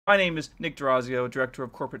My name is Nick D'Orazio, Director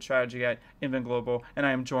of Corporate Strategy at Inven Global, and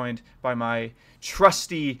I am joined by my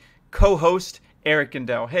trusty co-host, Eric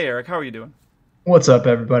Gindele. Hey, Eric, how are you doing? What's up,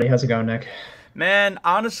 everybody? How's it going, Nick? Man,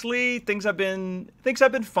 honestly, things have been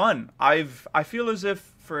fun. I feel as if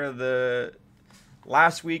for the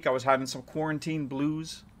last week I was having some quarantine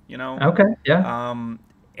blues, you know. Okay, yeah. Um,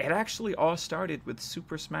 it actually all started with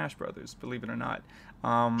Super Smash Brothers, believe it or not.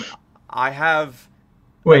 Um, I have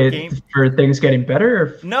a Wait, game. for things getting better or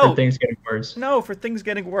for No, things getting worse? no, for things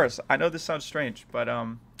getting worse. I know this sounds strange, but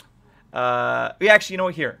yeah, actually, you know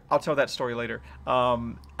what? Here, I'll tell that story later.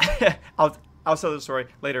 I'll I'll tell the story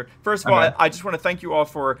later. First of all, Okay. I just want to thank you all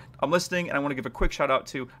for listening, and I want to give a quick shout out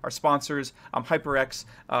to our sponsors, HyperX.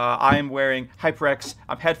 I am wearing HyperX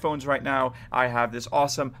headphones right now. I have this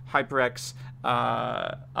awesome HyperX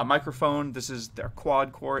a microphone. This is their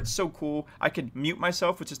quad core. It's so cool. I can mute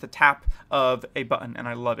myself with just the tap of a button, and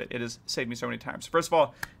I love it. It has saved me so many times. First of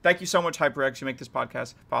all, thank you so much, HyperX. You make this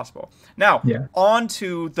podcast possible. Now, Yeah. on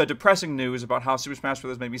to the depressing news about how Super Smash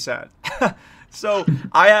Bros. Made me sad. So,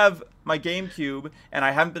 I have my GameCube, and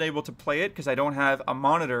I haven't been able to play it because I don't have a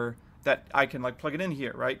monitor that I can like plug it in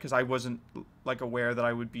here, right? Because I wasn't like aware that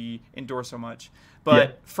I would be indoors so much. Yeah.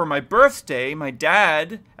 But for my birthday, my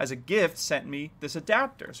dad, as a gift, sent me this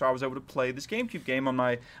adapter, so I was able to play this GameCube game on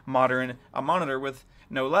my modern monitor with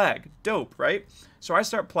no lag. Dope, right? So I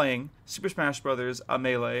start playing Super Smash Brothers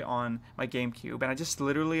Melee on my GameCube,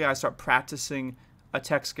 and I start practicing a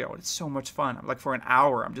tech skill. It's so much fun. Like for an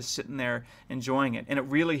hour, I'm just sitting there enjoying it, and it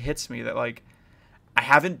really hits me that like I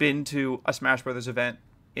haven't been to a Smash Brothers event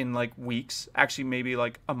in like weeks, actually maybe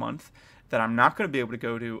like a month, that I'm not going to be able to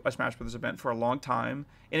go to a Smash Brothers event for a long time,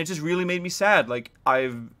 and it just really made me sad. Like I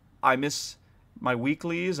miss my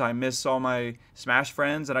weeklies, I miss all my Smash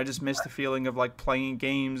friends, and I just miss the feeling of like playing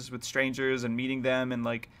games with strangers and meeting them, and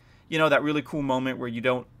like that really cool moment where you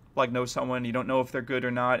don't like know someone, you don't know if they're good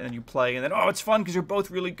or not, and you play, and then it's fun because you're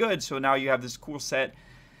both really good. So now you have this cool set,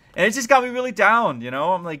 and it just got me really down.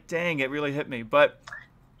 I'm like, dang, it really hit me. But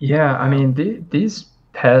Yeah, I yeah, mean, these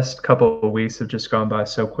past couple of weeks have just gone by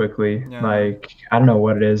so quickly. yeah, Like, I don't know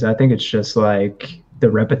what it is. I think it's just like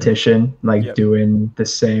the repetition, like yep, doing the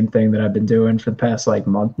same thing that I've been doing for the past like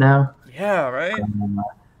month now. yeah, right, Um,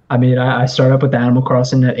 I mean, I start up with Animal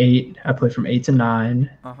Crossing at 8. I play from 8 to 9.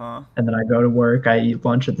 uh-huh, And then I go to work. I eat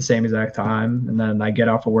lunch at the same exact time, and then I get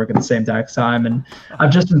off of work at the same exact time. And I've uh-huh.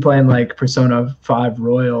 just been playing like Persona 5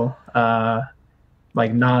 Royal,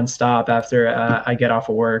 like nonstop after I get off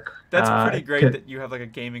of work. That's pretty great that you have like a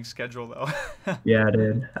gaming schedule though. Yeah,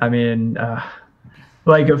 dude. I mean,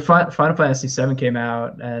 like Final Fantasy VII came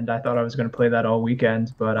out, and I thought I was going to play that all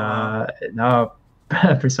weekend, but Uh-huh. no.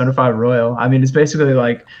 Persona 5 Royal. I mean, it's basically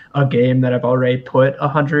like a game that I've already put Hmm.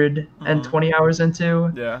 120 hours into,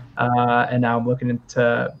 Yeah. and now I'm looking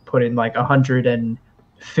into putting like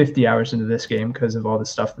 150 hours into this game because of all the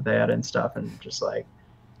stuff that they add and stuff, and just like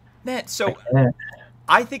Man, I so can't.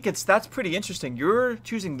 I think that's pretty interesting. You're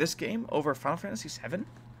choosing this game over Final Fantasy VII?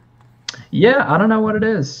 Yeah, I don't know what it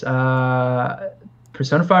is.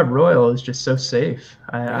 Persona 5 Royal is just so safe.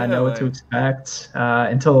 I know what to Really? expect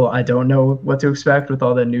until I don't know what to expect with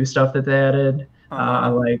all the new stuff that they added. I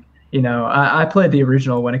Uh-huh. like, I played the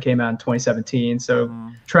original when it came out in 2017. So Mm-hmm.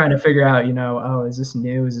 trying to figure out, oh, is this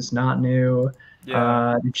new? Is this not new?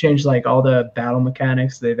 Yeah. They changed like all the battle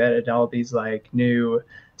mechanics. They've added all these like new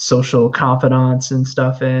social confidants and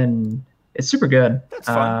stuff in. It's super good. That's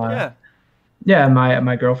fun. Yeah. Yeah,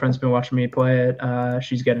 my girlfriend's been watching me play it.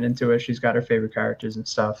 She's getting into it. She's got her favorite characters and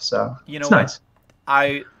stuff, so You know it's what?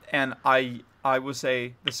 nice. I will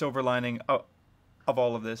say the silver lining of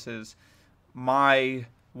all of this is my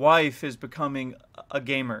wife is becoming a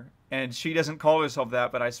gamer, and she doesn't call herself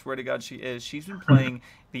that, but I swear to God she is. She's been playing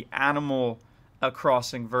the Animal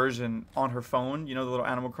Crossing version on her phone. You know, the little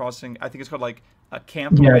Animal Crossing. I think it's called like a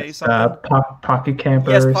Camp Yeah, Away it's something. Pocket Yes,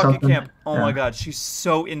 Camper or Pocket something. Camp. Oh my Yeah. God, she's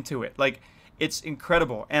so into it. Like, it's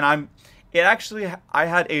incredible. And it actually, I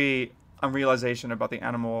had a realization about the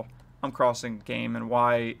Animal Crossing game and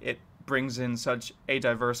why it brings in such a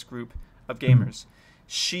diverse group of Mhm. gamers.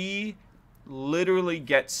 She literally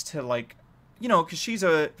gets to like, because she's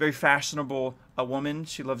a very fashionable a woman.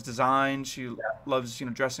 She loves design. She loves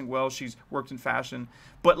dressing well. She's worked in fashion,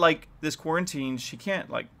 but like this quarantine, she can't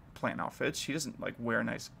like plan outfits. She doesn't like wear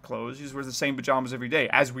nice clothes. She just wears the same pajamas every day,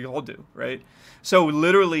 as we all do, right? So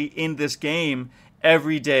literally in this game,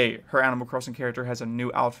 every day her Animal Crossing character has a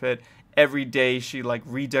new outfit. Every day she like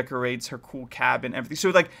redecorates her cool cabin, everything. So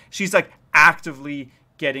like she's like actively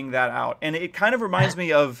getting that out, and it kind of reminds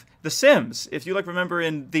me of The Sims. If you remember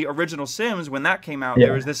in the original Sims, when that came out, Yeah.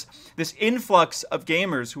 there was this influx of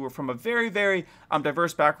gamers who were from a very, very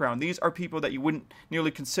diverse background. These are people that you wouldn't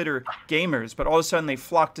nearly consider gamers, but all of a sudden they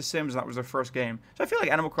flocked to Sims, and that was their first game. So I feel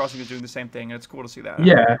like Animal Crossing is doing the same thing, and it's cool to see that.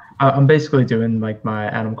 Yeah, I'm basically doing like my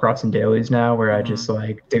Animal Crossing dailies now, where I just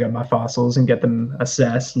like dig up my fossils and get them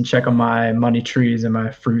assessed and check on my money trees and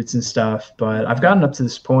my fruits and stuff. But I've gotten up to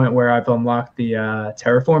this point where I've unlocked the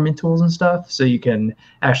terraforming tools and stuff, so you can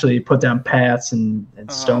actually put down paths and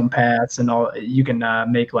stone paths and all. You can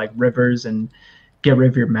make like rivers and get rid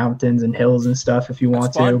of your mountains and hills and stuff if you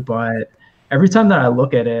want to. But every time that I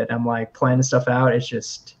look at it, I'm like planning stuff out.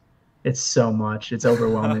 It's so much. It's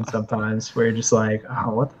overwhelming sometimes where you're just like,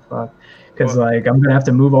 oh, what the fuck? Because like I'm gonna have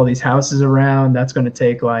to move all these houses around. That's gonna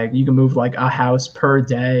take like you can move like a house per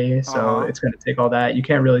day, so it's gonna take all that. You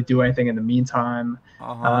can't really do anything in the meantime.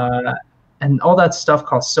 And all that stuff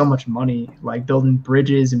costs so much money, like building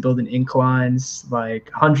bridges and building inclines, like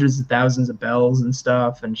hundreds of thousands of bells and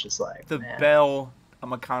stuff. And it's just like the bell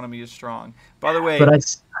economy is strong. By the way, but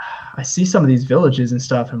I see some of these villages and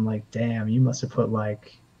stuff, and I'm like, damn, you must have put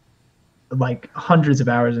like hundreds of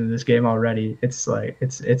hours into this game already. It's like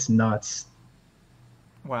it's nuts.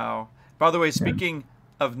 Wow. By the way, speaking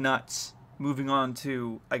of nuts, moving on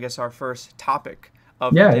to I guess our first topic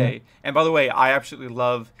of the day. Yeah. And by the way, I absolutely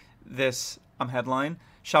love this headline.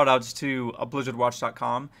 Shout outs to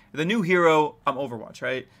blizzardwatch.com. The new hero Overwatch,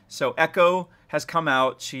 right? So Echo has come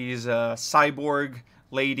out. She's a cyborg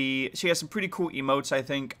lady. She has some pretty cool emotes, I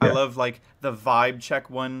think. Yeah. I love like the vibe check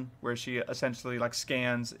one where she essentially like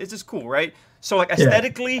scans. It's just cool, right? So like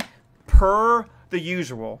aesthetically, per the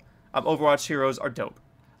usual, Overwatch heroes are dope.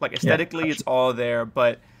 Like aesthetically, it's all there,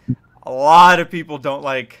 but a lot of people don't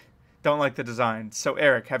like the design. So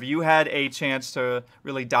Eric, have you had a chance to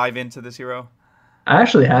really dive into this hero? I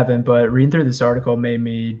actually haven't, but reading through this article made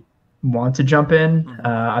me want to jump in.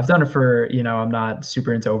 I've done it for, I'm not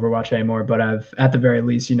super into Overwatch anymore, but I've at the very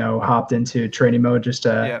least, hopped into training mode just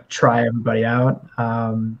to try everybody out.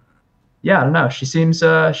 I don't know. She seems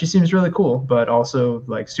really cool, but also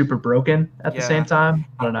like super broken at the same time.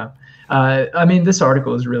 I don't know. I mean, this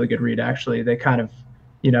article is a really good read, actually. They kind of,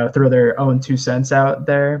 throw their own 2 cents out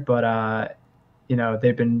there, but,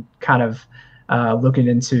 they've been kind of looking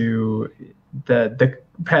into the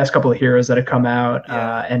past couple of heroes that have come out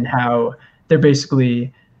and how they're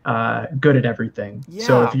basically good at everything. Yeah.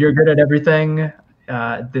 So if you're good at everything,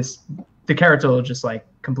 the character will just like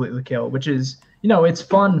completely kill, which is, it's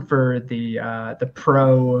fun for the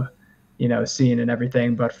pro, scene and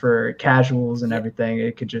everything, but for casuals and everything,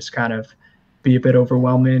 it could just kind of be a bit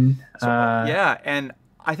overwhelming. And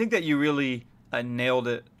I think that you really nailed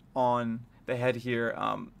it on the head here.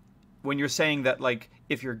 When you're saying that, like,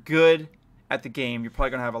 if you're good at the game, you're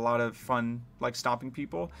probably gonna have a lot of fun, like stomping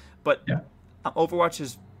people. But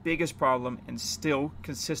Overwatch's biggest problem, and still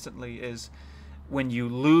consistently, is when you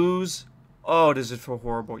lose. Oh, does it feel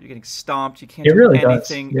horrible? You're getting stomped. You can't do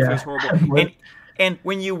anything. It feels horrible. And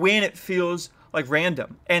when you win, it feels like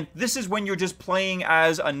random. And this is when you're just playing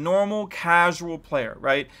as a normal, casual player,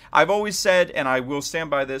 right? I've always said, and I will stand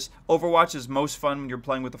by this, Overwatch is most fun when you're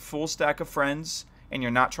playing with a full stack of friends and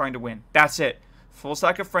you're not trying to win. That's it. Full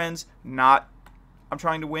stack of friends, not I'm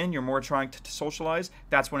trying to win. You're more trying to socialize.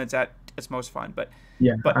 That's when it's at its most fun. But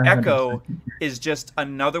Echo is just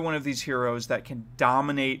another one of these heroes that can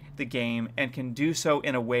dominate the game and can do so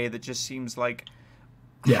in a way that just seems like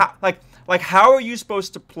how are you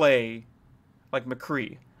supposed to play like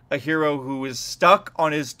McCree, a hero who is stuck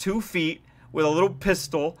on his 2 feet with a little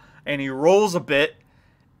pistol and he rolls a bit,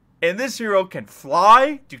 and this hero can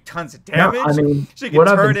fly, do tons of damage, she can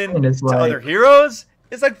turn into other heroes.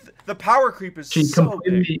 It's like the power creep is so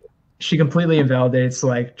big. She completely invalidates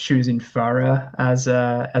like choosing Pharah as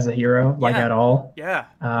a hero, like at all. Yeah.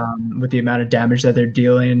 With the amount of damage that they're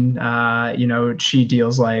dealing, she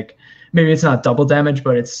deals like, maybe it's not double damage,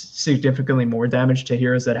 but it's significantly more damage to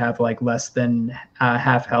heroes that have like less than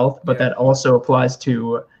half health. But that also applies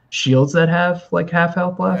to shields that have like half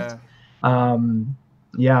health left. I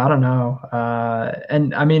don't know.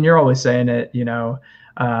 And I mean, you're always saying it,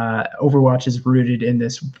 Overwatch is rooted in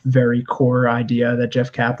this very core idea that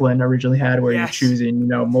Jeff Kaplan originally had, where you're choosing,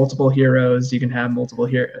 multiple heroes. You can have multiple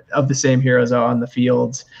of the same heroes on the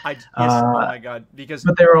fields. Oh my God!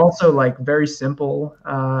 But they were also like very simple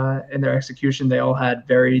in their execution. They all had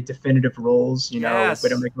very definitive roles.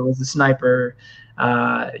 Widowmaker was the sniper.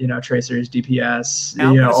 Tracer's DPS.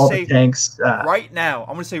 All the tanks. Right now,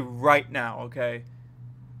 I'm going to say right now, okay.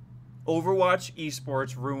 Overwatch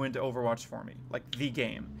esports ruined Overwatch for me, like the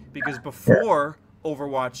game, because before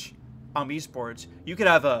Overwatch esports, you could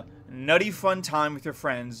have a nutty fun time with your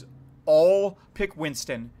friends, all pick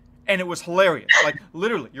Winston, and it was hilarious. Like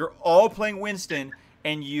literally, you're all playing Winston,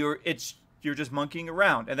 and you're just monkeying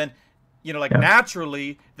around, and then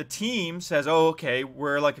naturally the team says, oh, okay,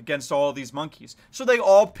 we're like against all these monkeys, so they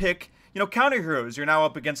all pick counter heroes. You're now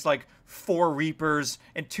up against like 4 Reapers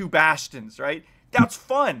and 2 Bastions, right? That's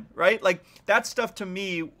fun, right? Like that stuff to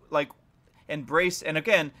me, like embrace. And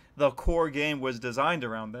again, the core game was designed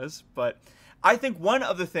around this. But I think one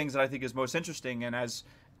of the things that I think is most interesting, and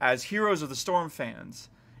as Heroes of the Storm fans,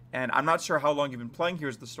 and I'm not sure how long you've been playing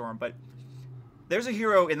Heroes of the Storm, but there's a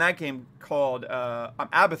hero in that game called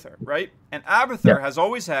Abathur, right? And Abathur has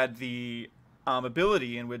always had the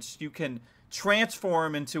ability in which you can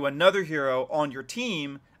transform into another hero on your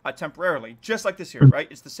team temporarily, just like this hero, right?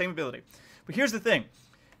 It's the same ability. But here's the thing.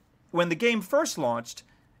 When the game first launched,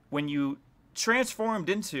 when you transformed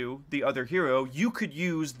into the other hero, you could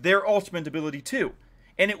use their ultimate ability too.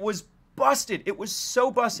 And it was busted. It was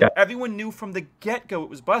so busted. Yeah. Everyone knew from the get-go it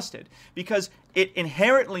was busted because it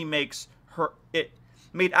inherently made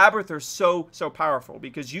Abathur so powerful,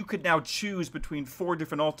 because you could now choose between 4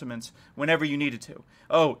 different ultimates whenever you needed to.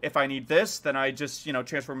 Oh, if I need this, then I just,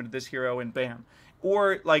 transform into this hero and bam.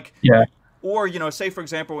 Or like, or, say for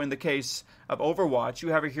example, in the case of Overwatch, you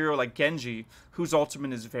have a hero like Genji, whose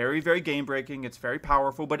ultimate is very, very game breaking. It's very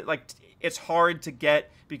powerful, but it's hard to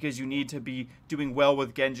get because you need to be doing well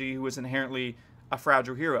with Genji, who is inherently a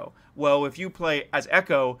fragile hero. Well, if you play as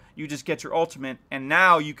Echo, you just get your ultimate, and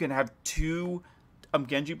now you can have 2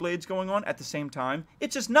 Genji blades going on at the same time.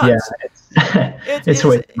 It's just nuts. Yeah, it's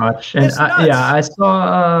way too much. And I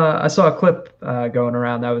saw a clip going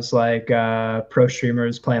around that was like pro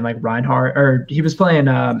streamers playing like Reinhardt, or he was playing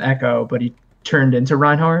Echo, but he turned into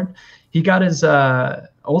Reinhardt. He got his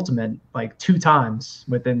ultimate like 2 times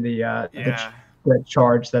within the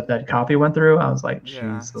charge that copy went through. I was like,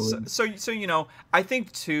 jeez. So I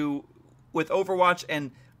think too with Overwatch,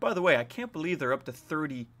 and by the way, I can't believe they're up to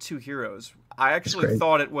 32 heroes. I actually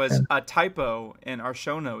thought it was a typo in our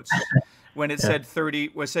show notes when it said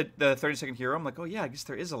 30. Said the 32nd hero. I'm like, oh yeah, I guess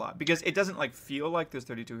there is a lot, because it doesn't like feel like there's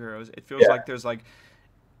 32 heroes. It feels like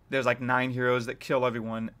there's 9 heroes that kill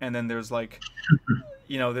everyone, and then there's like,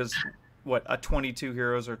 there's a 22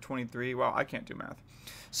 heroes or 23. Wow, I can't do math.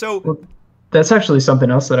 So. That's actually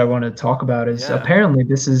something else that I want to talk about is apparently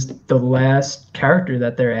this is the last character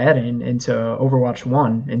that they're adding into Overwatch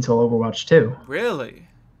 1 until Overwatch 2. Really?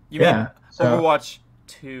 You mean Overwatch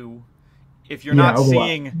 2? If you're not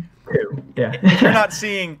seeing if you're not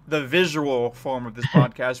seeing the visual form of this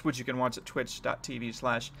podcast, which you can watch at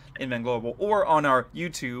twitch.tv/Inven Global, or on our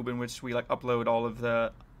YouTube, in which we upload all of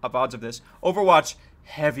the VODs of this, Overwatch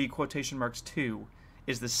heavy quotation marks 2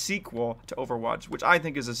 is the sequel to Overwatch, which I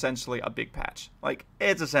think is essentially a big patch.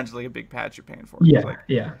 It's essentially a big patch you're paying for.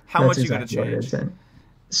 How much are you going to change?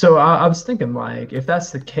 So I was thinking, if that's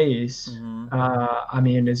the case, is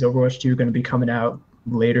Overwatch 2 going to be coming out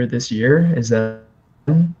later this year? Is that?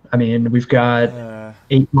 We've got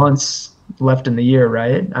 8 months left in the year,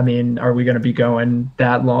 right? Are we going to be going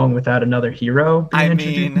that long without another hero being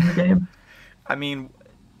introduced in the game?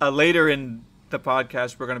 Later in the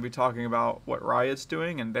podcast, we're going to be talking about what Riot's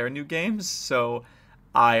doing and their new games, so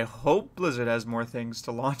I hope Blizzard has more things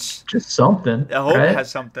to launch. Just something. I hope it has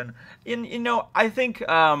something. And I think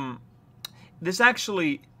this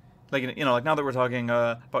actually, now that we're talking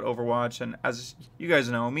about Overwatch, and as you guys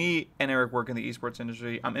know, me and Eric work in the esports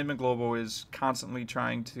industry. Inven Global is constantly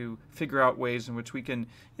trying to figure out ways in which we can,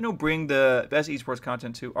 bring the best esports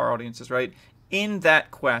content to our audiences, right? In that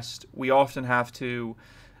quest, we often have to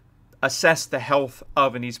assess the health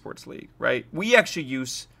of an esports league, right? We actually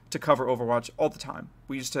used to cover Overwatch all the time.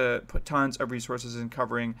 We used to put tons of resources in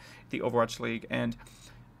covering the Overwatch league, and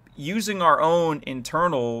using our own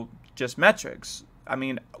internal just metrics,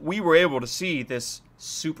 we were able to see this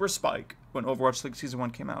super spike when Overwatch League Season 1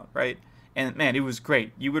 came out, right? And man, it was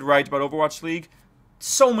great. You would write about Overwatch League,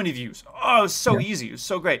 so many views. Oh, it was so easy. It was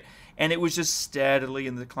so great. And it was just steadily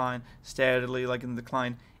in decline,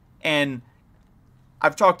 And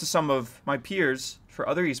I've talked to some of my peers for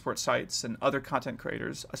other esports sites and other content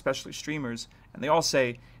creators, especially streamers, and they all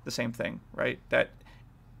say the same thing, right? That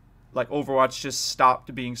Overwatch just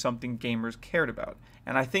stopped being something gamers cared about.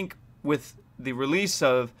 And I think with the release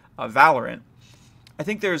of Valorant, I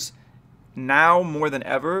think there's now more than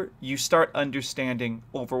ever, you start understanding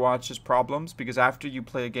Overwatch's problems, because after you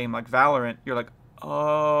play a game like Valorant, you're like,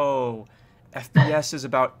 oh, FPS is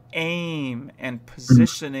about aim and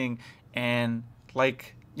positioning and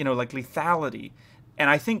lethality. And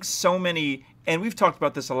I think so many and we've talked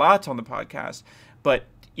about this a lot on the podcast, but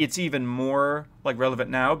it's even more like relevant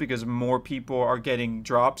now because more people are getting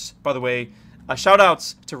drops. By the way, shout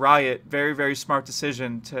outs to Riot. Very, very smart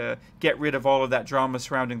decision to get rid of all of that drama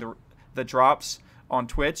surrounding the drops on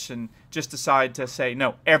Twitch and just decide to say,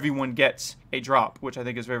 no, everyone gets a drop, which I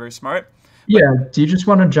think is very, very smart. Yeah. Do you just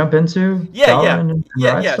want to jump into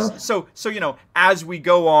Yes. Stuff? So you know, as we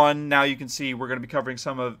go on, now you can see we're going to be covering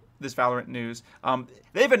some of this Valorant news.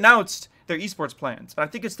 They've announced their esports plans, and I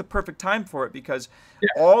think it's the perfect time for it because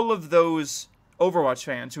all of those Overwatch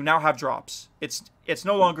fans who now have drops, it's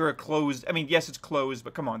no longer a closed. I mean, yes, it's closed,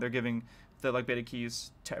 but come on, they're giving the like beta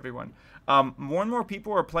keys to everyone. More and more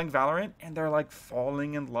people are playing Valorant, and they're like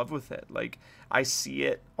falling in love with it. Like I see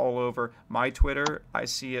it all over my Twitter. I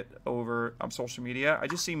see it over social media. I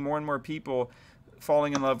just see more and more people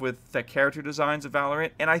falling in love with the character designs of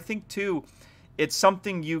Valorant, and I think too, it's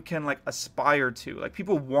something you can like aspire to. Like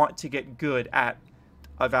people want to get good at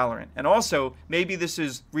a Valorant. And also, maybe this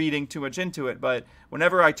is reading too much into it, but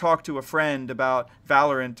whenever I talk to a friend about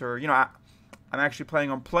Valorant, or, you know, I'm actually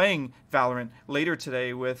planning on playing Valorant later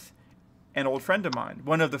today with an old friend of mine.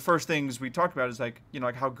 One of the first things we talked about is like, you know,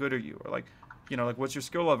 like how good are you? Or like, you know, like what's your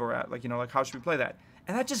skill level at? Like, you know, like how should we play that?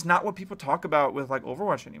 And that's just not what people talk about with like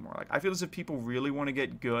Overwatch anymore. Like I feel as if people really want to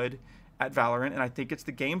get good at Valorant, and I think it's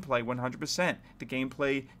the gameplay 100%. The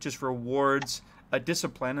gameplay just rewards a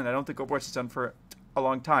discipline, and I don't think Overwatch has done for a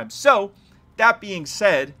long time. So, that being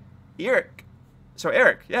said, Eric,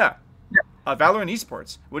 Valorant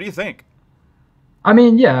esports, what do you think? I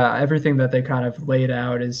mean, yeah, everything that they kind of laid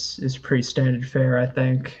out is pretty standard fare, I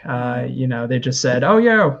think. You know, they just said, oh,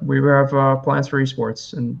 yeah, we have plans for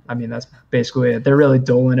esports. And, I mean, that's basically it. They're really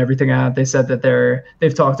doling everything out. They said that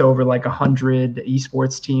they've talked over, like, 100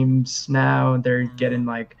 esports teams now. They're getting,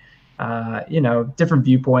 like, you know, different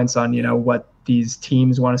viewpoints on, you know, what these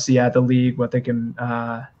teams want to see at the league, what they can,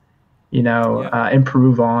 you know,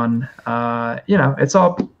 improve on. You know, it's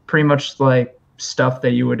all pretty much, like, stuff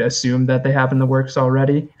that you would assume that they have in the works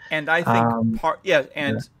already. And I think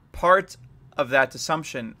part of that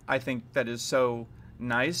assumption, I think that is so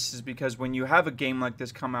nice, is because when you have a game like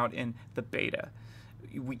this come out in the beta,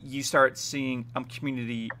 you start seeing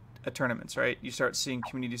community tournaments, right? You start seeing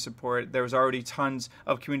community support. There was already tons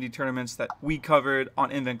of community tournaments that we covered on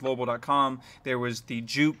InvenGlobal.com. There was the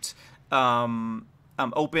Juked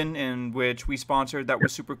Open, in which we sponsored. That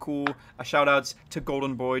was super cool. Shout outs to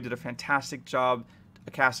Golden Boy, did a fantastic job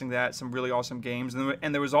casting that. Some really awesome games.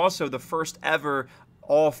 And there was also the first ever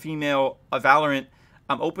all-female Valorant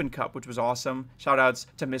Open Cup, which was awesome. Shout outs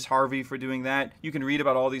to Miss Harvey for doing that. You can read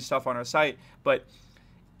about all these stuff on our site. But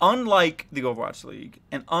unlike the Overwatch League,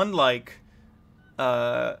 and unlike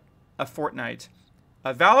a Fortnite,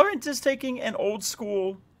 Valorant is taking an old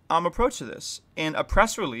school approach to this. In a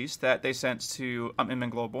press release that they sent to Inven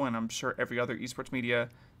Global, and I'm sure every other esports media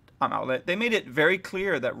outlet, they made it very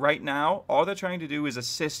clear that right now all they're trying to do is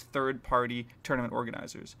assist third-party tournament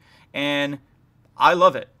organizers. And I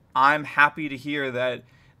love it. I'm happy to hear that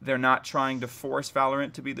they're not trying to force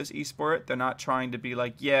Valorant to be this esport. They're not trying to be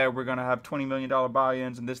like, yeah, we're going to have $20 million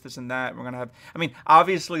buy-ins and this, and that. We're going to have... I mean,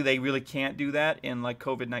 obviously they really can't do that in like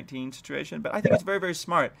COVID-19 situation, but I think it's very, very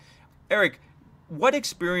smart. Eric, what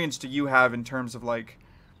experience do you have in terms of like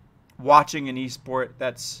watching an esport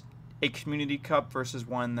that's a community cup versus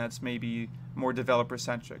one that's maybe more developer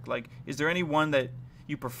centric? Like, is there any one that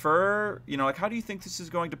you prefer? You know, like how do you think this is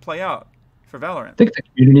going to play out for Valorant? I think the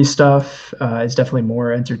community stuff is definitely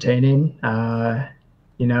more entertaining.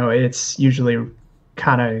 You know, it's usually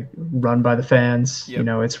kind of run by the fans. Yep. You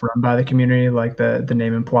know, it's run by the community, like the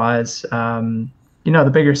name implies. You know,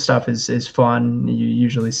 the bigger stuff is fun. You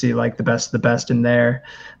usually see like the best of the best in there.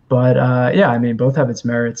 But yeah, I mean, both have its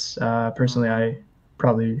merits. Personally, I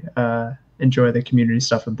probably enjoy the community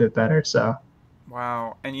stuff a bit better. So.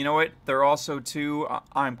 Wow. And you know what? They're also, too,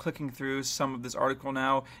 I'm clicking through some of this article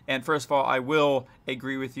now. And first of all, I will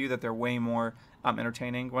agree with you that they're way more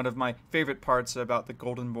entertaining. One of my favorite parts about the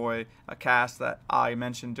Golden Boy cast that I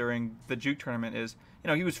mentioned during the Juke tournament is, you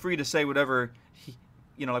know, he was free to say whatever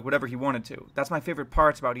whatever he wanted to. That's my favorite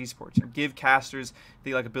parts about esports. You know, give casters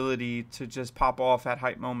the like ability to just pop off at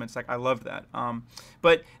hype moments. Like I love that.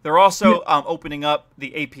 But they're also opening up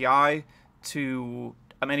the API to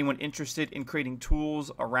anyone interested in creating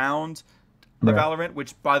tools around the Valorant,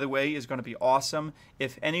 which, by the way, is going to be awesome.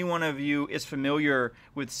 If any one of you is familiar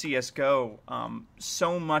with CSGO,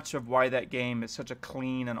 so much of why that game is such a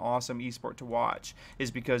clean and awesome esport to watch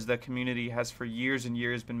is because the community has for years and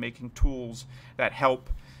years been making tools that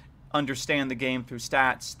help understand the game through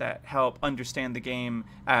stats, that help understand the game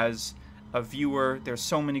as a viewer. There's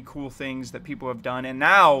so many cool things that people have done, and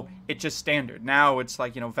now it's just standard. Now it's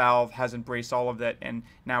like, Valve has embraced all of that, and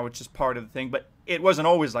now it's just part of the thing. But it wasn't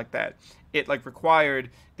always like that. It like required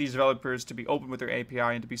these developers to be open with their API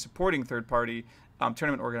and to be supporting third-party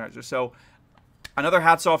tournament organizers. So another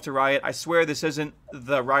hats off to Riot. I swear this isn't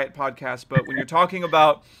the Riot podcast, but when you're talking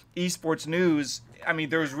about esports news, I mean,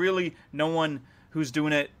 there's really no one who's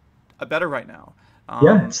doing it better right now.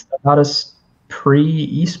 Yeah, it's the hottest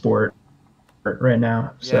pre-esport right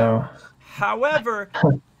now. So, however,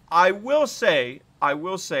 I will say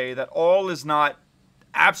that all is not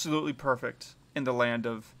absolutely perfect in the land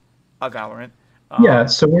of Valorant. Yeah,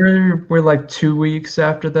 so we're like 2 weeks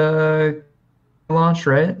after the launch,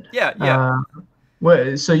 right? Yeah.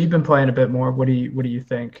 So you've been playing a bit more. What do you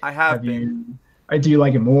think? I have been. Do you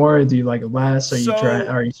like it more? Do you like it less?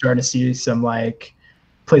 Are you starting to see some like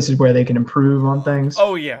places where they can improve on things?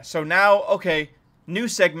 Oh yeah. So now, okay, new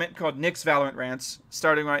segment called Nick's Valorant Rants,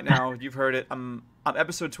 starting right now. You've heard it.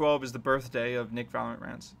 Episode 12 is the birthday of Nick Valorant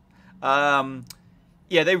Rants.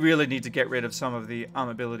 Yeah, they really need to get rid of some of the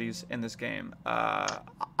abilities in this game.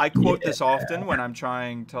 I quote this often when I'm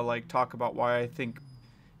trying to like talk about why I think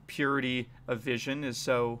purity of vision is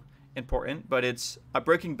so important, but it's a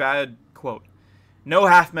Breaking Bad quote. No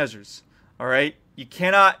half measures, all right? You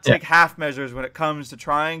cannot take half measures when it comes to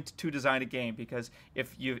trying to design a game, because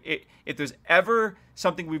if there's ever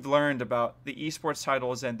something we've learned about the esports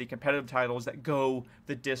titles and the competitive titles that go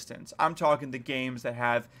the distance, I'm talking the games that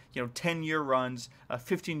have 10-year runs,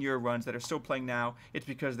 15-year runs that are still playing now, it's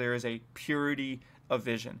because there is a purity of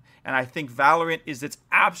vision. And I think Valorant is its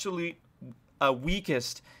absolute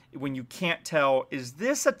weakest when you can't tell, is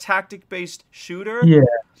this a tactic-based shooter? Yeah.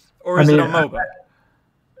 Or is it a MOBA?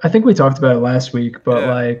 I think we talked about it last week, but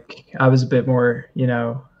like I was a bit more,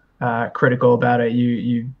 critical about it.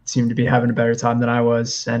 You seem to be having a better time than I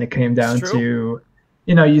was, and it came down to,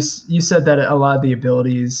 you said that a lot of the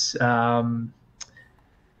abilities, they're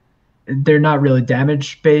not really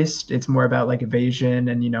damage based. It's more about like evasion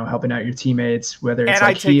and helping out your teammates, whether it's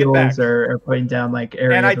like heals or putting down like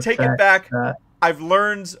area. And I take it back. I've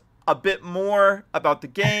learned a bit more about the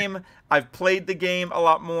game. I've played the game a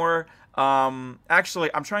lot more. Actually,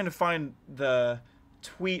 I'm trying to find the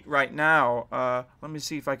tweet right now. Let me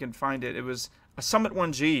see if I can find it. It was a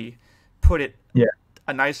Summit1G put it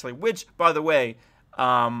nicely, which, by the way,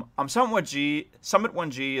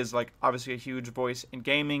 Summit1G is like obviously a huge voice in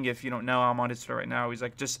gaming. If you don't know, I'm on his Twitter right now. He's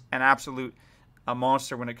like just an absolute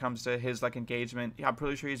monster when it comes to his like engagement. I'm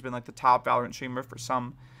pretty sure he's been like the top Valorant streamer for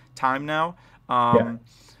some time now.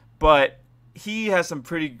 But he has some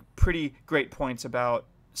pretty great points about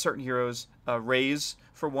certain heroes. Raze,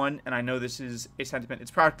 for one, and I know this is a sentiment.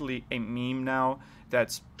 It's practically a meme now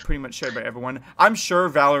that's pretty much shared by everyone. I'm sure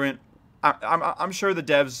Valorant, I'm sure the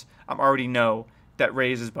devs already know that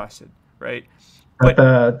Raze is busted, right? But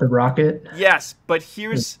the rocket. Yes, but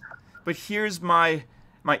here's my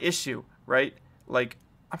issue, right? Like,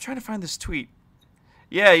 I'm trying to find this tweet.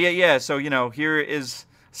 Yeah. So here is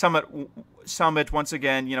Summit once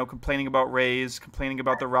again, complaining about Raze, complaining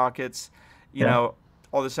about the rockets,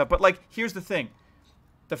 all this stuff. But like, here's the thing: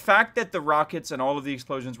 the fact that the rockets and all of the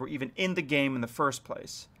explosions were even in the game in the first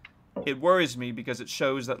place, it worries me because it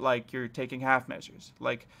shows that like you're taking half measures.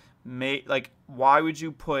 Like, why would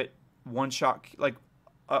you put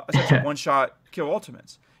essentially one-shot kill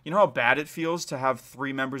ultimates? You know how bad it feels to have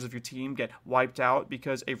 3 members of your team get wiped out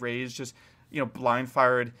because a Raze just blind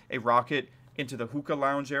fired a rocket into the hookah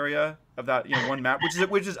lounge area of that one map,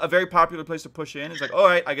 which is a very popular place to push in. It's like, all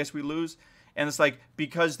right, I guess we lose. And it's like,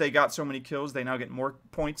 because they got so many kills, they now get more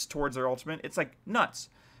points towards their ultimate. It's like nuts.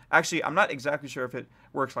 Actually, I'm not exactly sure if it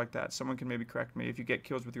works like that. Someone can maybe correct me. If you get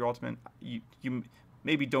kills with your ultimate, you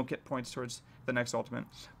maybe don't get points towards the next ultimate.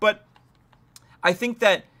 But I think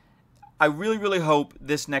that I really, really hope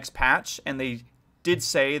this next patch, and they did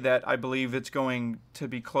say that I believe it's going to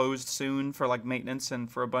be closed soon for like maintenance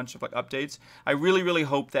and for a bunch of like updates. I really, really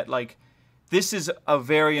hope that like this is a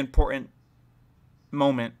very important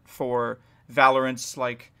moment for Valorant's,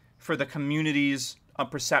 like, for the community's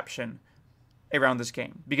perception around this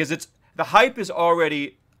game, because the hype is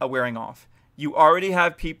already wearing off. You already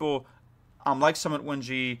have people like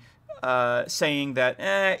Summit1G saying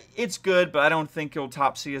that it's good, but I don't think it'll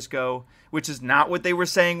top CSGO, which is not what they were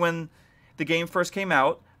saying when the game first came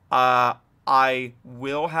out. I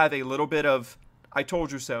will have a little bit of I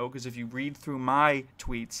told you so, because if you read through my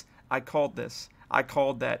tweets, I called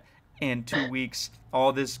that in 2 weeks,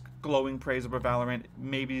 all this glowing praise over Valorant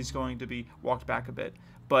maybe is going to be walked back a bit.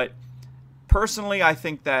 But personally, I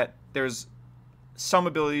think that there's some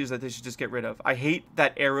abilities that they should just get rid of. I hate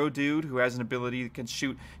that arrow dude who has an ability that can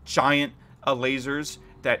shoot giant lasers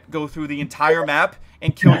that go through the entire map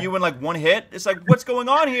and kill you in like one hit. It's like, what's going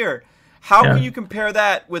on here? How can you compare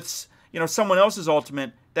that with, you know, someone else's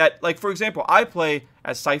ultimate that, like, for example, I play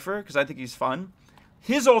as Cypher because I think he's fun.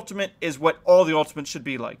 His ultimate is what all the ultimates should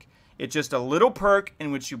be like. It's just a little perk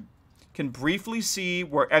in which you can briefly see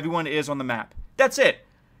where everyone is on the map. That's it.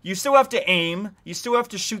 You still have to aim. You still have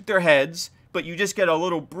to shoot their heads, but you just get a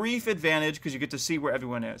little brief advantage because you get to see where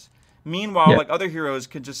everyone is. Meanwhile, like, other heroes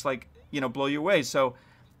can just, like, you know, blow you away. So,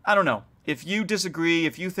 I don't know. If you disagree,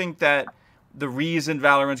 if you think that the reason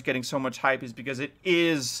Valorant's getting so much hype is because it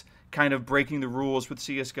is kind of breaking the rules with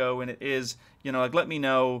CSGO, and it is, you know, like, let me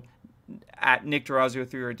know at Nick D'Orazio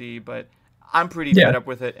 3RD, but I'm pretty fed up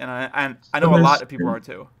with it, and I know a lot of people are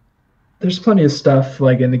too. There's plenty of stuff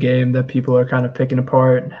like in the game that people are kind of picking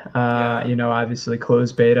apart. You know, obviously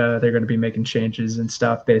closed beta, they're going to be making changes and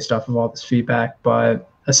stuff based off of all this feedback. But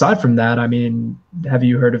aside from that, I mean, have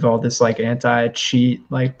you heard of all this like anti-cheat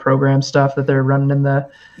like program stuff that they're running in the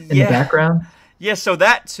background? Yeah, so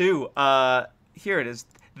that too. Here it is.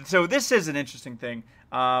 So this is an interesting thing.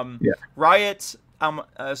 Riot.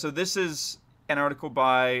 So this is an article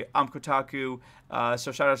by Kotaku.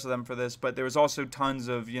 So shout out to them for this. But there was also tons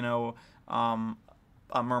of, you know,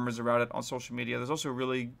 murmurs about it on social media. There's also a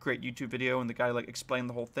really great YouTube video, and the guy like explained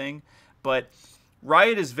the whole thing. But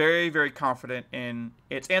Riot is very, very confident in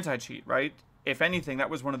its anti-cheat, right? If anything, that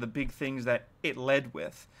was one of the big things that it led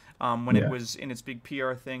with when it was in its big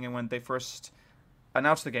PR thing and when they first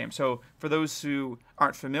announced the game. So for those who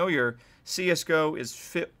aren't familiar, CSGO is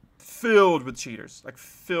filled with cheaters, like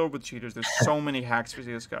filled with cheaters. There's so many hacks for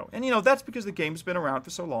CSGO. And, you know, that's because the game's been around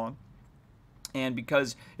for so long and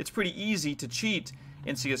because it's pretty easy to cheat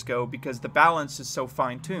in CSGO because the balance is so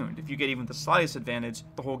fine-tuned. If you get even the slightest advantage,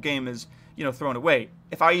 the whole game is, you know, thrown away.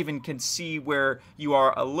 If I even can see where you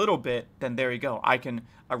are a little bit, then there you go. I can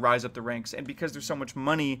rise up the ranks. And because there's so much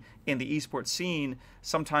money in the esports scene,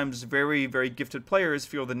 sometimes very, very gifted players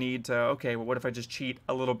feel the need to, okay, well, what if I just cheat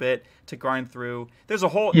a little bit to grind through? There's a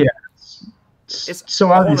whole... So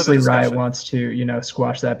obviously Riot wants to, you know,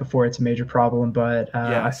 squash that before it's a major problem, but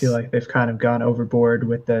I feel like they've kind of gone overboard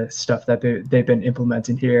with the stuff that they've been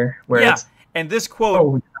implementing here. Where and this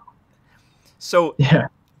quote...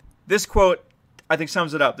 This quote, I think,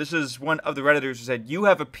 sums it up. This is one of the Redditors who said, "You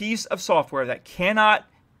have a piece of software that cannot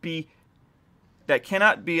be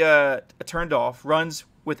turned off, runs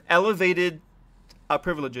with elevated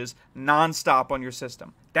privileges nonstop on your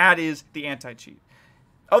system. That is the anti-cheat."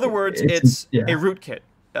 Other words, it's a rootkit.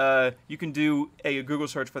 You can do a Google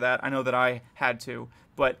search for that. I know that I had to.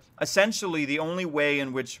 But essentially, the only way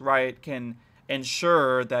in which Riot can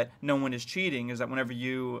ensure that no one is cheating is that whenever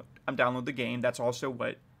you download the game, that's also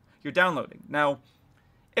what you're downloading. Now,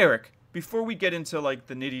 Eric, before we get into like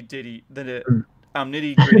the nitty gritty,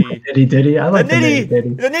 I like the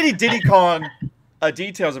nitty ditty Kong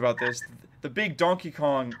details about this, the big Donkey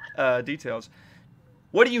Kong details.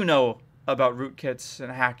 What do you know about rootkits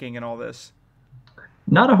and hacking and all this?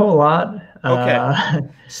 Not a whole lot. Okay.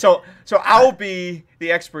 So I'll be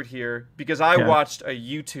the expert here because I watched a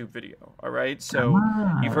YouTube video. All right. So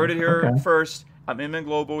you've heard it here first. Inven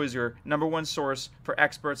Global is your #1 source for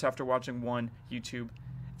experts after watching one YouTube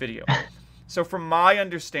video. So from my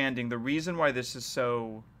understanding, the reason why this is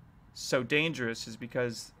so dangerous is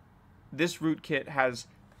because this rootkit has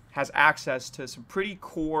access to some pretty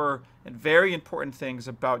core and very important things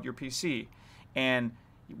about your PC. And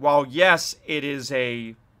while yes,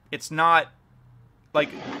 it's not like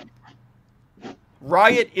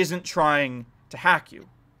Riot isn't trying to hack you.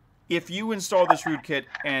 If you install this rootkit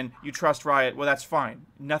and you trust Riot, well, that's fine.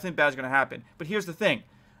 Nothing bad is going to happen. But here's the thing.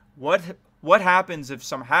 What happens if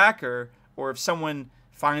some hacker or if someone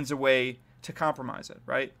finds a way to compromise it,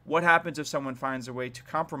 right? What happens if someone finds a way to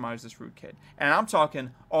compromise this rootkit? And I'm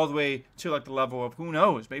talking all the way to like the level of, who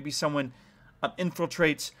knows, maybe someone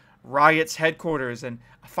infiltrates Riot's headquarters and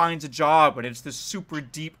finds a job, but it's this super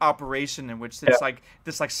deep operation in which it's like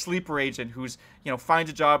this like sleeper agent who's, you know,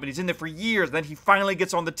 finds a job and he's in there for years. And then he finally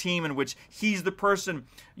gets on the team in which he's the person,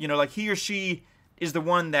 you know, like he or she is the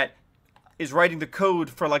one that is writing the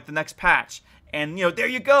code for like the next patch. And, you know, there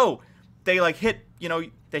you go. They like hit, you know,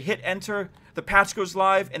 they hit enter, the patch goes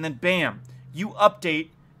live, and then bam, you update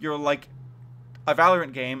your like a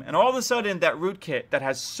Valorant game, and all of a sudden that rootkit that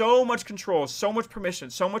has so much control, so much permission,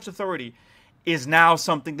 so much authority is now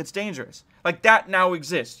something that's dangerous. Like that now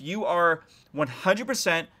exists. You are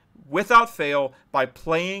 100% without fail by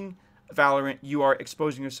playing Valorant, you are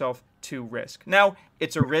exposing yourself to risk. Now,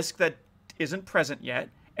 it's a risk that isn't present yet,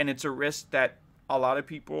 and it's a risk that a lot of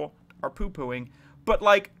people are poo-pooing. But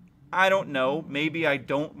like, I don't know. Maybe I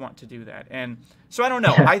don't want to do that. And so I don't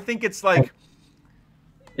know. I think it's like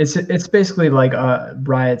it's basically like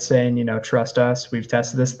Riot saying, you know, trust us. We've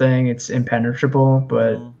tested this thing. It's impenetrable.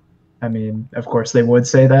 But I mean, of course they would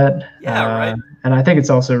say that. Yeah, right. And I think it's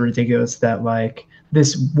also ridiculous that like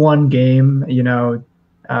this one game, you know,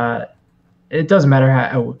 it doesn't matter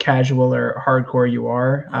how casual or hardcore you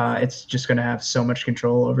are. It's just going to have so much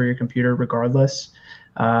control over your computer regardless.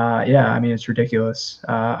 Yeah, I mean, it's ridiculous.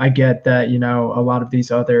 I get that, you know, a lot of these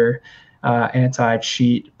other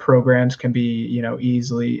anti-cheat programs can be, you know,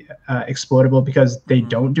 easily exploitable because they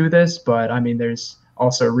don't do this. But I mean, there's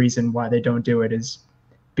also a reason why they don't do it is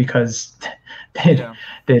because they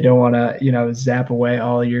don't want to, you know, zap away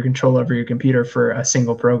all your control over your computer for a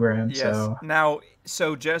single program. Yes. So Now,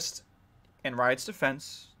 so just in Riot's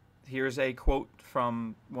defense, here's a quote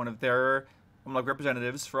from one of their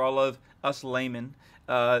representatives for all of us laymen.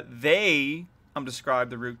 They describe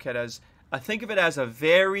the rootkit as, think of it as a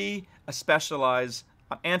specialized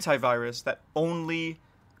antivirus that only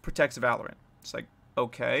protects Valorant. It's like,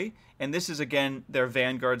 okay. And this is, again, their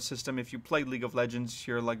Vanguard system. If you play League of Legends,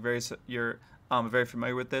 you're very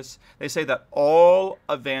familiar with this. They say that all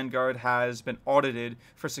of Vanguard has been audited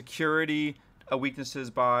for security weaknesses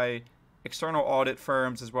by external audit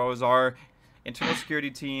firms as well as our internal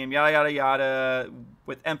security team, yada, yada, yada,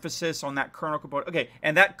 with emphasis on that kernel component. Okay,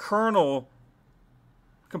 and that kernel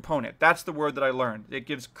component, that's the word that I learned. It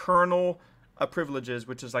gives kernel privileges,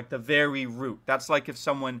 which is like the very root. That's like if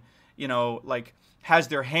someone, you know, like has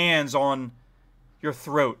their hands on your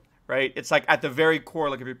throat, right? It's like at the very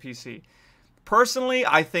core, like of your PC. Personally,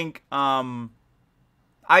 I think I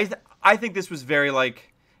think this was very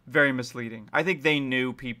misleading. I think they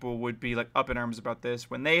knew people would be like up in arms about this.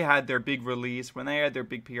 When they had their big release, when they had their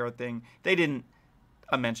big PR thing, they didn't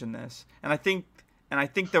mention this. And I think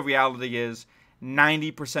the reality is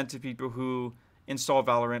 90% of people who install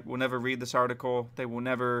Valorant will never read this article. They will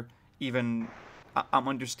never even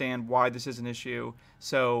understand why this is an issue.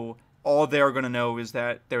 So all they're going to know is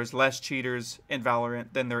that there's less cheaters in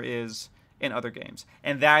Valorant than there is in other games.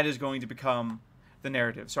 And that is going to become the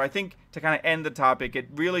narrative. So I think to kind of end the topic, it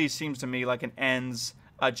really seems to me like an ends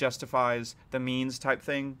justifies the means type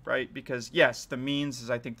thing, right? Because yes, the means is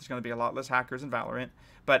I think there's going to be a lot less hackers in Valorant,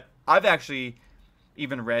 but I've actually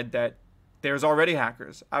even read that there's already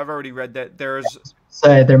hackers. I've already read that there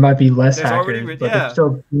might be less hackers, but there's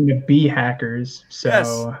still going to be hackers. So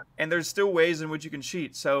yes, and there's still ways in which you can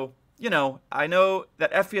cheat. So, you know, I know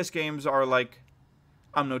that FPS games are like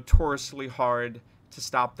notoriously hard to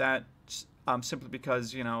stop that. Simply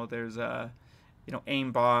because, you know, there's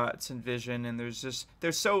aim bots and vision, and there's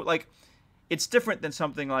so like it's different than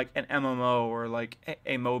something like an MMO or like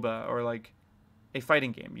a MOBA or like a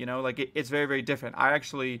fighting game, you know, like it's very, very different. I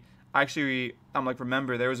actually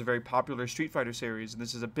remember there was a very popular Street Fighter series, and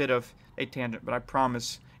this is a bit of a tangent, but I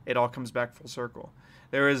promise it all comes back full circle.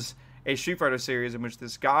 There is a Street Fighter series in which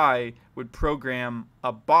this guy would program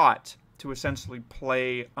a bot to essentially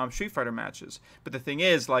play Street Fighter matches. But the thing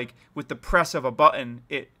is, like, with the press of a button,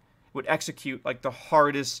 it would execute like the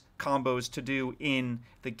hardest combos to do in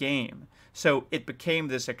the game. So it became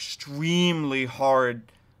this extremely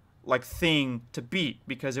hard like thing to beat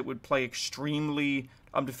because it would play extremely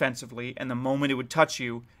defensively, and the moment it would touch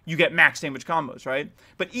you, you get max damage combos, right?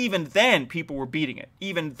 But even then, people were beating it.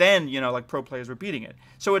 Even then, you know, like pro players were beating it.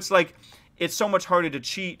 So it's like, it's so much harder to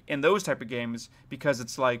cheat in those type of games because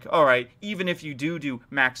it's like, all right, even if you do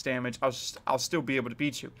max damage, I'll still be able to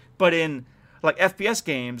beat you. But in like FPS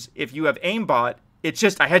games, if you have aimbot, it's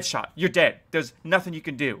just a headshot. You're dead. There's nothing you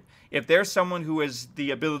can do. If there's someone who has the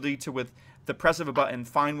ability to, with the press of a button,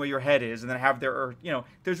 find where your head is and then have their, you know,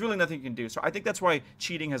 there's really nothing you can do. So I think that's why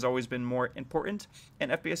cheating has always been more important in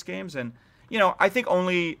FPS games. And, you know, I think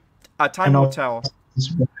only time will tell.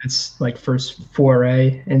 It's like first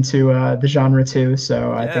foray into the genre too,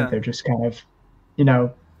 so I think they're just kind of, you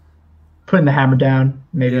know, putting the hammer down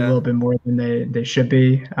maybe a little bit more than they should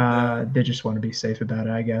be. They just want to be safe about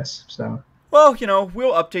it, I guess. So well, you know,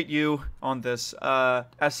 we'll update you on this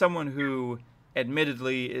as someone who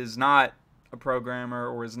admittedly is not a programmer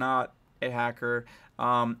or is not a hacker,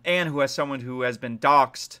 and who has someone who has been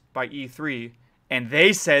doxxed by E3, and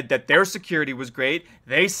they said that their security was great.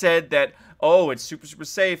 They said that, oh, it's super, super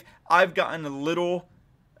safe. I've gotten a little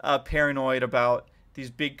paranoid about these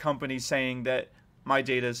big companies saying that my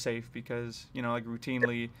data is safe because, you know, like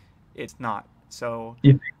routinely it's not. So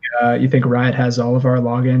you think Riot has all of our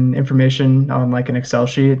login information on like an Excel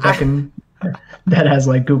sheet that has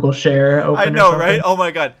like Google Share open? I know, right? Oh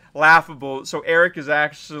my God, laughable. So Eric is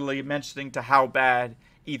actually mentioning to how bad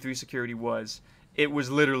E3 security was, it was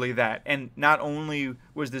literally that. And not only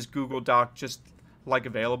was this Google Doc just like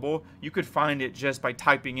available, you could find it just by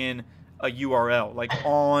typing in a URL. Like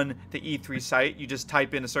on the E3 site, you just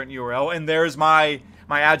type in a certain URL, and there's my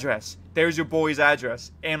address. There's your boy's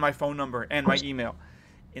address and my phone number and my email.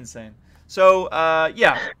 Insane. So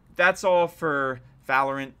yeah, that's all for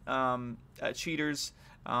Valorant cheaters.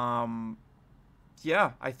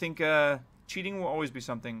 Yeah, I think cheating will always be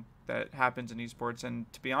something that happens in esports,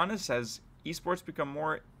 and to be honest, as esports become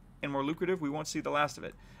more and more lucrative, we won't see the last of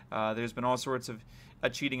it. There's been all sorts of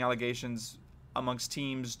cheating allegations amongst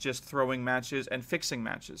teams just throwing matches and fixing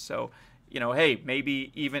matches. So, hey,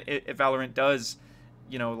 maybe even if Valorant does,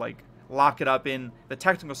 like lock it up in the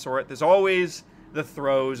technical sort, there's always the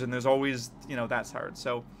throws and there's always, that's hard.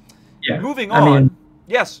 So, yeah. Moving on. I mean,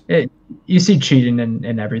 yes. You see cheating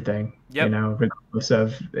in everything, yep. Regardless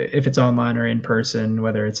of if it's online or in person,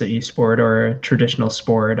 whether it's an esport or a traditional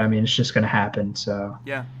sport. I mean, it's just going to happen. So,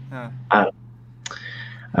 yeah. Yeah.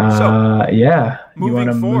 You want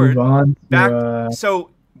to move on? So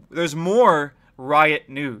there's more Riot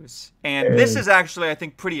news, and this is actually, I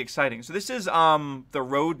think, pretty exciting. So this is the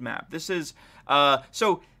roadmap. This is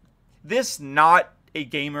so this not a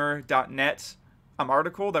gamer.net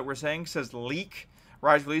article that we're saying says leak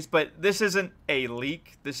Riot release, but this isn't a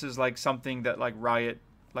leak. This is like something that like Riot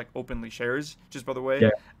like openly shares. Just by the way,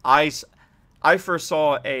 I first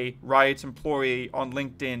saw a Riot employee on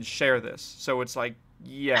LinkedIn share this, so it's like,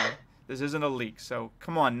 yeah, this isn't a leak. So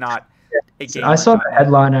come on, not a gamer. I saw the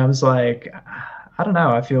headline. I was like, I don't know.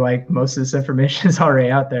 I feel like most of this information is already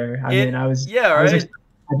out there. I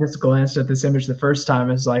just glanced at this image the first time.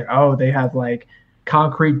 It's like, oh, they have like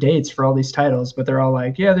concrete dates for all these titles, but they're all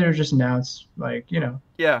like, yeah, they're just announced, like,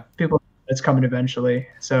 people, it's coming eventually.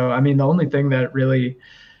 So, I mean, the only thing that really,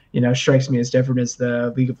 strikes me as different is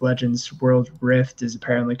the League of Legends World Rift is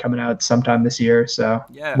apparently coming out sometime this year. So,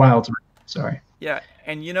 Wild Rift, sorry. Yeah,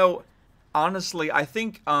 and honestly, I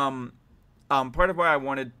think part of why I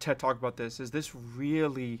wanted to talk about this is this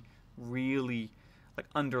really, really like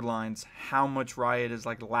underlines how much Riot is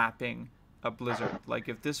like lapping a Blizzard. Like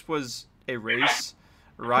if this was a race,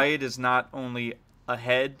 Riot is not only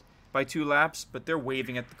ahead by 2 laps, but they're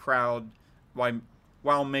waving at the crowd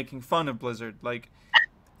while making fun of Blizzard. Like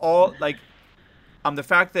the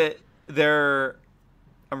fact that they're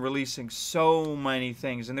releasing so many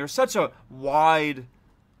things, and there's such a wide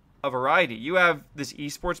variety. You have this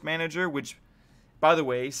esports manager, which, by the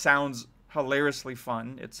way, sounds hilariously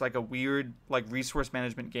fun. It's like a weird like resource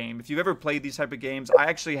management game. If you've ever played these type of games, I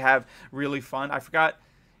actually have really fun. I forgot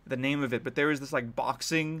the name of it, but there was this like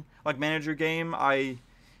boxing like manager game I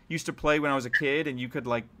used to play when I was a kid, and you could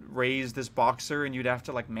like raise this boxer and you'd have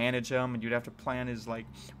to like manage him and you'd have to plan his like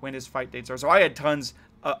when his fight dates are. So I had tons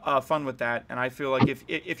fun with that, and I feel like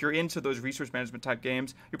if you're into those resource management type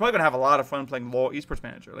games, you're probably gonna have a lot of fun playing LoL Esports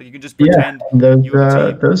Manager. Like you can just pretend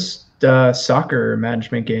those soccer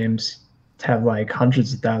management games have like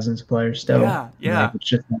hundreds of thousands of players still. Yeah. Like, it's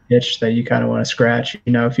just an itch that you kind of want to scratch.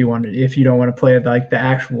 If you don't want to play like the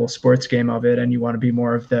actual sports game of it, and you want to be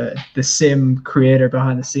more of the sim creator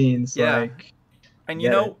behind the scenes. Yeah.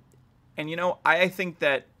 I think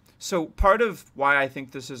that. So part of why I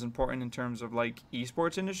think this is important in terms of like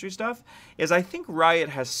esports industry stuff is I think Riot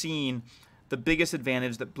has seen the biggest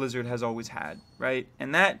advantage that Blizzard has always had, right?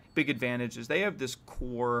 And that big advantage is they have this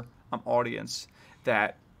core audience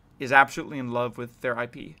that is absolutely in love with their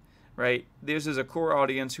IP, right? This is a core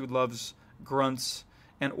audience who loves grunts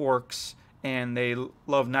and orcs, and they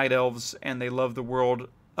love night elves, and they love the World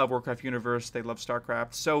of Warcraft universe. They love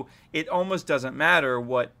StarCraft. So it almost doesn't matter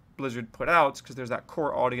what Blizzard put out, because there's that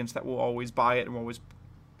core audience that will always buy it and will always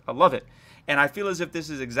love it. And I feel as if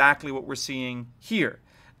this is exactly what we're seeing here.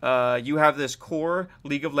 You have this core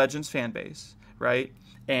League of Legends fan base, right?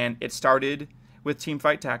 And it started with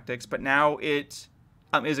Teamfight Tactics, but now it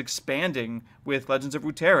is expanding with Legends of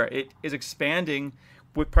Runeterra. It is expanding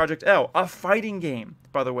with Project L, a fighting game,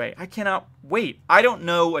 by the way. I cannot wait. I don't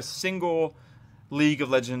know a single League of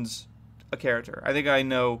Legends character. I think I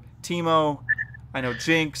know Teemo, I know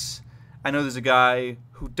Jinx, I know there's a guy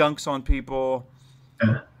who dunks on people,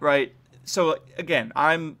 right? So, again,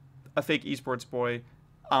 I'm a fake esports boy.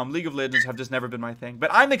 League of Legends have just never been my thing. But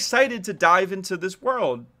I'm excited to dive into this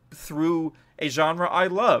world through a genre I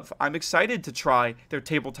love. I'm excited to try their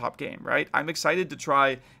tabletop game, right? I'm excited to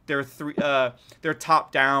try their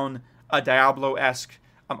top-down Diablo-esque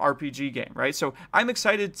RPG game, right? So I'm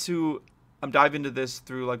excited to dive into this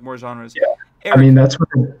through like more genres. Yeah. Eric, I mean, that's what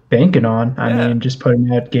they're banking on. I mean, just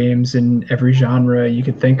putting out games in every genre you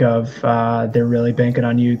could think of. They're really banking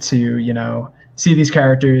on you to, see these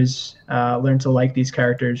characters, learn to like these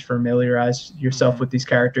characters, familiarize yourself with these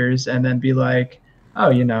characters, and then be like, oh,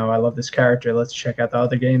 I love this character. Let's check out the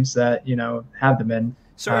other games that have them in.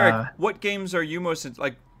 So Eric, what games are you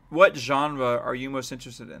like? What genre are you most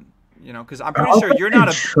interested in? Because I'm pretty sure you're not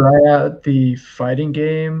a try out the fighting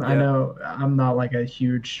game. Yeah. I know I'm not like a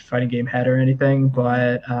huge fighting game head or anything,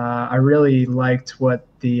 but I really liked what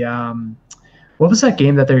was that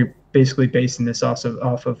game that they're basically basing this also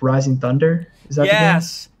off of? Rising Thunder? Is that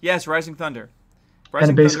yes, Rising Thunder. And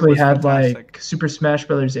it basically had like Super Smash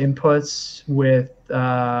Brothers inputs with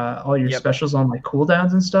all your specials on like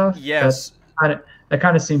cooldowns and stuff. Yes, that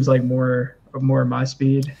kind of seems like more my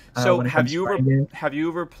speed. So have you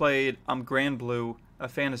ever played Grand Blue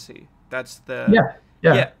Fantasy? That's the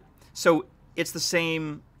yeah. So it's the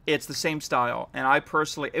same style, and I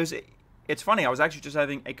personally it's funny. I was actually just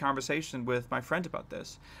having a conversation with my friend about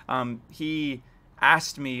this. He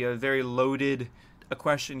asked me a very loaded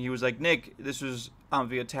question. He was like, Nick, this was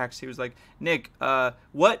via text. He was like, Nick,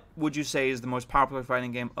 what would you say is the most popular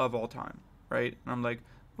fighting game of all time? Right? And I'm like,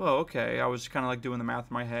 well, okay. I was kind of like doing the math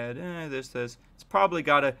in my head. This. It's probably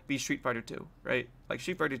got to be Street Fighter 2, right? Like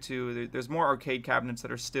Street Fighter 2, there's more arcade cabinets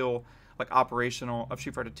that are still like operational of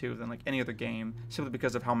Street Fighter 2 than like any other game, simply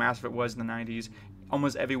because of how massive it was in the 90s.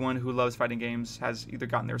 Almost everyone who loves fighting games has either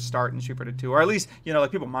gotten their start in Street Fighter 2, or at least,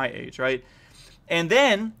 like people my age, right? And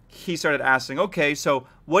then he started asking, okay, so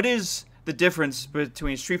what is the difference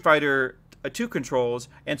between Street Fighter 2 controls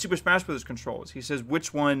and Super Smash Bros. Controls? He says,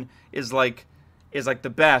 which one is like the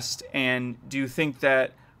best, and do you think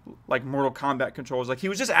that like Mortal Kombat controls, like he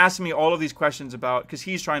was just asking me all of these questions about, because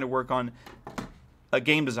he's trying to work on a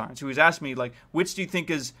game design. So he was asking me like, which do you think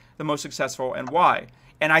is the most successful and why?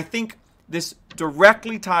 And I think this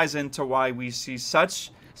directly ties into why we see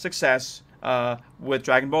such success with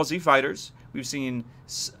Dragon Ball Z Fighters. We've seen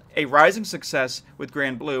a rising success with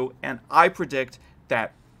Grand Blue, and I predict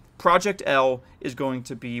that Project L is going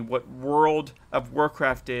to be what World of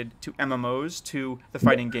Warcraft did to MMOs, to the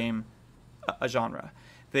fighting game genre.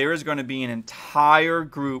 There is going to be an entire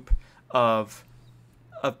group of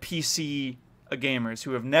PC gamers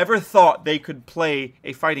who have never thought they could play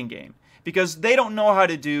a fighting game because they don't know how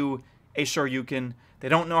to do a Shoryuken, they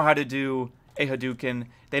don't know how to do a Hadouken,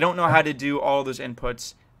 they don't know how to do all those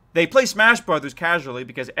inputs. They play Smash Brothers casually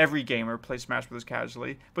because every gamer plays Smash Brothers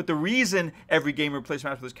casually. But the reason every gamer plays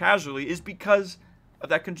Smash Brothers casually is because of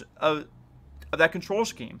that control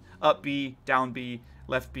scheme: up B, down B,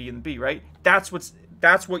 left B, and B. Right? That's what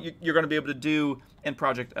you're going to be able to do in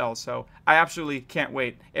Project L. So I absolutely can't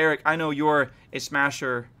wait. Eric, I know you're a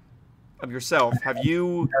smasher of yourself. Have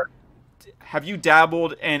you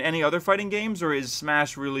dabbled in any other fighting games, or is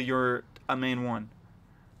Smash really your main one?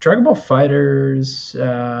 Dragon Ball Fighters,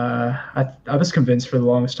 I was convinced for the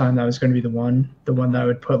longest time that was going to be the one that I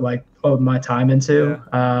would put like all my time into.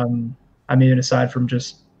 Yeah. I mean, aside from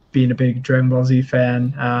just being a big Dragon Ball Z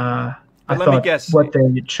fan, I thought what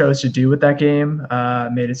they chose to do with that game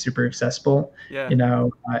made it super accessible. Yeah.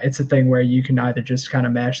 It's a thing where you can either just kind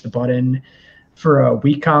of mash the button for a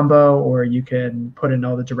weak combo, or you can put in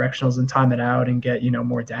all the directionals and time it out and get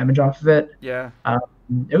more damage off of it. Yeah.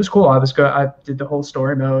 It was cool. I did the whole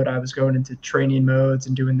story mode. I was going into training modes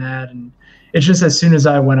and doing that, and it's just as soon as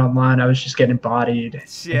I went online, I was just getting bodied.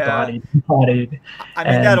 Yeah. Bodied. I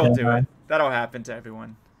mean, that'll do it. That'll happen to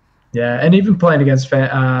everyone. Yeah, and even playing against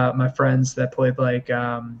my friends that played like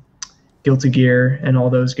Guilty Gear and all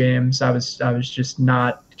those games, I was just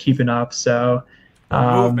not keeping up. So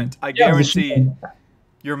movement. I guarantee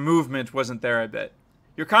your movement wasn't there. I bet.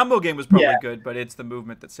 Your combo game was probably good, but it's the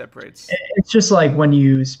movement that separates. It's just like when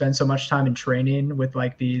you spend so much time in training with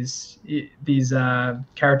like these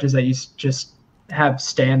characters that you just have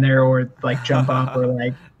stand there or like jump up or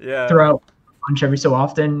like throw out a punch every so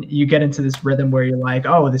often, you get into this rhythm where you're like,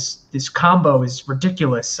 oh, this combo is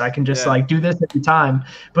ridiculous. I can just like do this every time.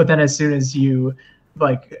 But then as soon as the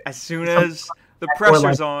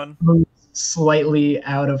pressure's on, slightly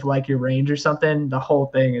out of like your range or something, the whole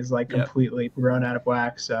thing is like completely thrown out of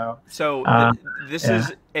whack. So this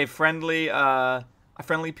is a friendly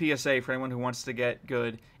PSA for anyone who wants to get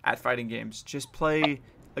good at fighting games. Just play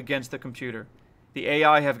against the computer. The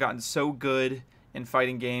AI have gotten so good in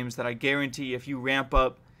fighting games that I guarantee if you ramp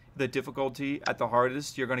up the difficulty at the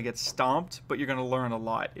hardest, you're going to get stomped, but you're going to learn a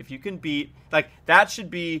lot. If you can beat, like, that should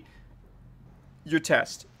be your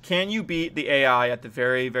test. Can you beat the AI at the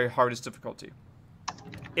very, very hardest difficulty?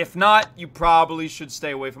 If not, you probably should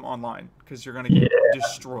stay away from online because you're going to get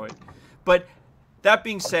destroyed. But that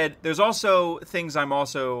being said, there's also things I'm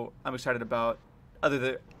excited about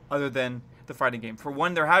other than the fighting game. For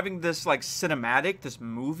one, they're having this like cinematic, this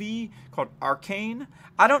movie called Arcane.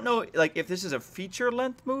 I don't know like if this is a feature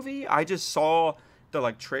length movie. I just saw the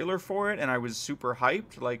like trailer for it and I was super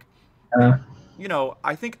hyped. Like, you know,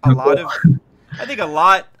 I think a lot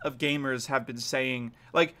of gamers have been saying,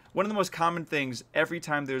 like, one of the most common things every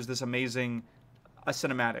time there's this amazing a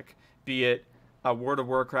cinematic, be it World of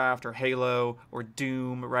Warcraft or Halo or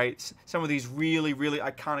Doom, right? Some of these really, really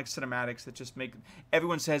iconic cinematics that just make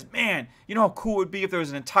everyone says, man, you know how cool it would be if there was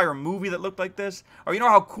an entire movie that looked like this? Or you know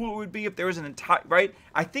how cool it would be if there was an entire, right?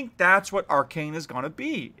 I think that's what Arcane is going to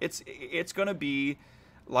be. It's going to be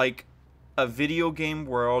like a video game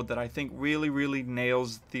world that I think really, really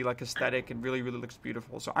nails the like aesthetic and really, really looks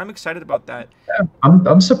beautiful. So I'm excited about that. Yeah,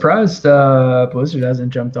 I'm surprised Blizzard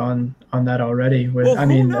hasn't jumped on that already. Well,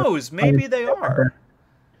 who knows? Maybe they are.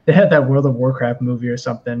 They had that World of Warcraft movie or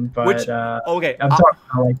something, but okay, I'm talking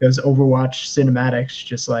about like those Overwatch cinematics,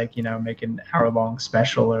 just like, you know, make an hour-long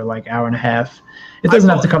special or like hour and a half. It doesn't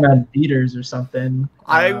have to come out in theaters or something.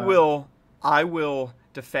 I will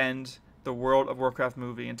defend the World of Warcraft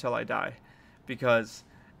movie until I die, because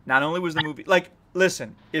not only was the movie like,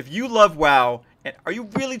 listen, if you love WoW, and are you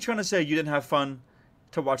really trying to say you didn't have fun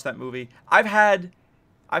to watch that movie? I've had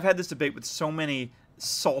this debate with so many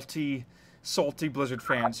salty Blizzard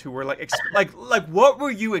fans who were like what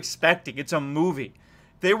were you expecting? It's a movie.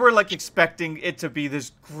 They were like expecting it to be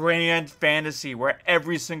this grand fantasy where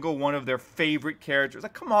every single one of their favorite characters,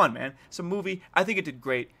 like, come on, man, it's a movie. I think it did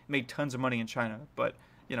great, made tons of money in China, but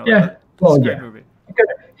you know, yeah, it's a great movie.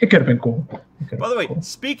 It could have been cool. By the way,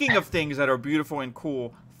 speaking of things that are beautiful and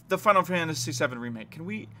cool, the Final Fantasy VII Remake. Can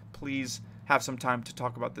we please have some time to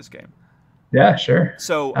talk about this game? Yeah, sure.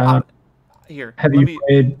 So, here. Have you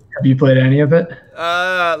played any of it?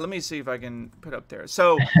 Let me see if I can put it up there.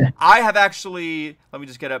 So, I have actually, let me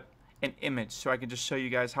just get up an image so I can just show you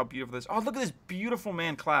guys how beautiful this is. Oh, look at this beautiful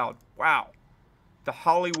man cloud. Wow. The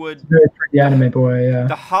Hollywood. The anime boy, yeah.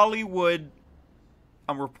 The Hollywood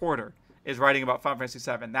reporter is writing about Final Fantasy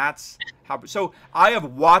VII. That's how. So I have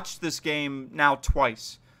watched this game now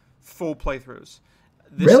twice, full playthroughs.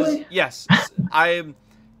 Really? Yes.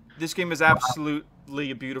 This game is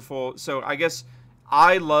absolutely beautiful. So I guess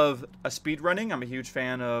I love speedrunning. I'm a huge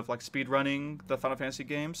fan of like speedrunning the Final Fantasy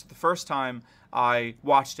games. The first time I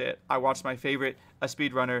watched it, I watched my favorite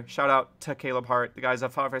speedrunner. Shout out to Caleb Hart, the guys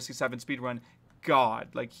at Final Fantasy VII speedrun. God,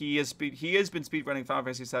 like he has been speedrunning Final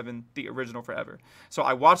Fantasy VII, the original, forever. So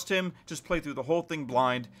I watched him just play through the whole thing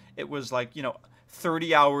blind. It was like, you know,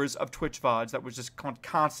 30 hours of Twitch VODs that was just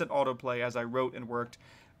constant autoplay as I wrote and worked.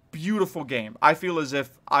 Beautiful game. I feel as if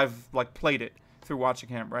I've like played it through watching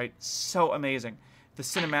him, right? So amazing. The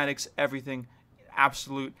cinematics, everything,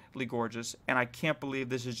 absolutely gorgeous. And I can't believe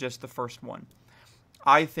this is just the first one.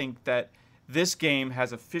 I think that this game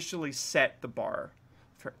has officially set the bar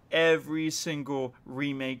for every single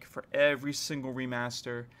remake, for every single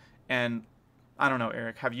remaster. And I don't know,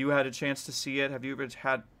 Eric, have you had a chance to see it? Have you ever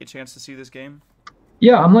had a chance to see this game?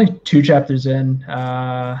 Yeah, I'm like 2 chapters in.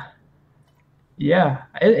 Yeah,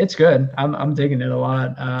 it's good. I'm digging it a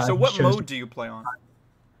lot. So what mode do you play on?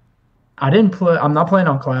 I'm not playing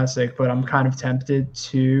on Classic, but I'm kind of tempted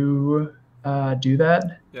to do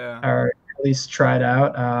that. Yeah. Or at least try it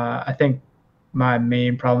out. I think my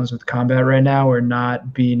main problems with combat right now are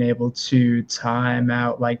not being able to time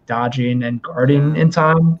out like dodging and guarding in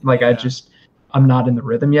time. Like I'm not in the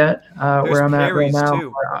rhythm yet where I'm at right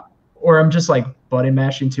now. Or I'm just like button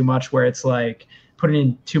mashing too much where it's like putting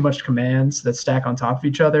in too much commands that stack on top of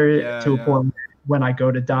each other to a point when I go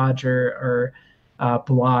to dodge or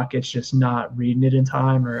block, it's just not reading it in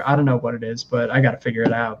time, or I don't know what it is, but I got to figure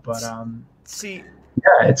it out. But see,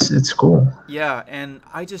 yeah, it's cool. Yeah, and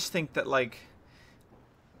I just think that like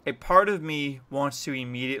a part of me wants to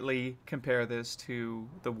immediately compare this to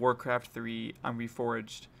the Warcraft 3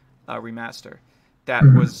 Reforged remaster. That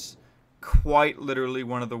was quite literally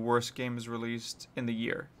one of the worst games released in the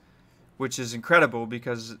year, which is incredible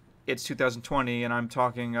because it's 2020 and I'm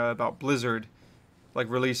talking about Blizzard like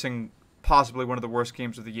releasing possibly one of the worst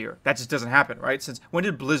games of the year. That just doesn't happen, right? Since when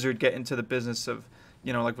did Blizzard get into the business of,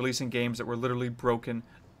 you know, like releasing games that were literally broken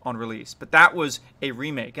on release? But that was a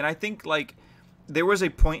remake. And I think like there was a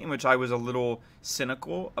point in which I was a little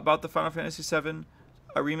cynical about the Final Fantasy VII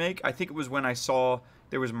remake. I think it was when I saw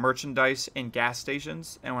there was merchandise in gas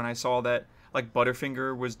stations, and when I saw that like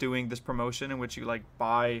Butterfinger was doing this promotion in which you like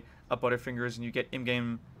buy a Butterfingers and you get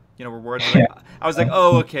in-game, you know, rewards. Like, I was like,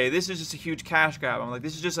 oh, okay, this is just a huge cash grab. I'm like,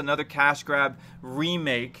 this is just another cash grab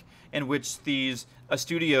remake in which these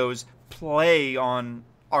studios play on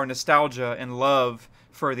our nostalgia and love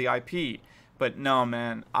for the IP. But no,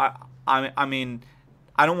 man, I mean,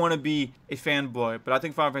 I don't want to be a fanboy, but I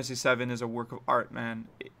think Final Fantasy VII is a work of art, man.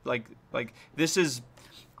 Like this is,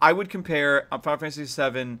 I would compare Final Fantasy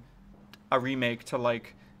VII, a remake, to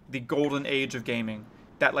like the golden age of gaming.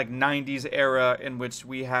 That like 90s era in which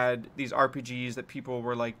we had these RPGs that people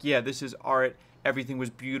were like, yeah, this is art. Everything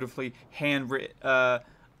was beautifully hand-drawn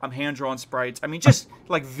sprites. I mean, just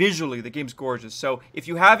like visually, the game's gorgeous. So if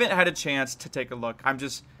you haven't had a chance to take a look, I'm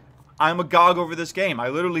agog over this game. I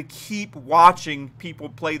literally keep watching people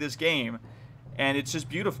play this game, and it's just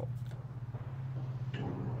beautiful.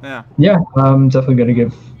 Yeah. Yeah, I'm definitely gonna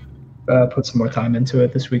put some more time into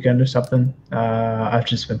it this weekend or something. I've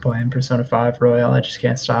just been playing Persona 5 Royal. I just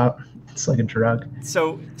can't stop. It's like a drug.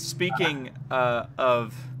 So speaking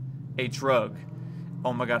of a drug,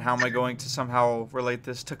 oh my God, how am I going to somehow relate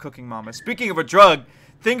this to Cooking Mama? Speaking of a drug,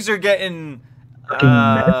 things are getting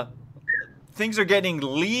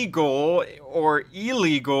legal or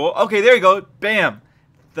illegal. Okay, there you go. Bam.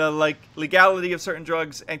 The legality of certain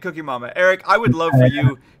drugs and Cooking Mama. Eric, I would love for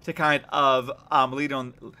you to kind of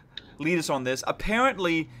lead us on this.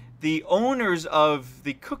 Apparently, the owners of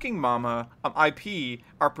the Cooking Mama IP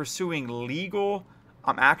are pursuing legal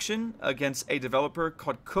action against a developer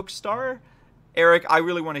called Cookstar. Eric, I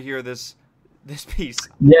really want to hear this piece.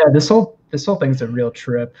 Yeah, this whole thing's a real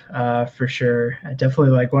trip, for sure.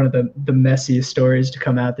 Definitely like one of the messiest stories to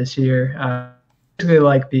come out this year. Basically,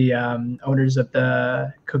 like the owners of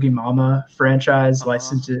the Cooking Mama franchise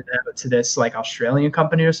licensed it out to this like Australian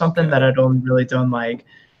company or something that had only really done like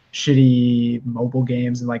shitty mobile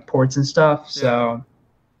games and like ports and stuff. So,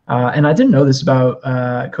 and I didn't know this about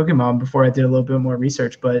Cooking Mama before I did a little bit more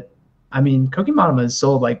research, but I mean, Cooking Mama has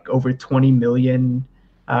sold like over 20 million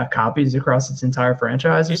copies across its entire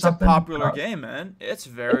franchise or something. It's a popular game, man. It's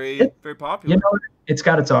very popular. You know, it's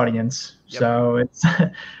got its audience. Yep. So it's,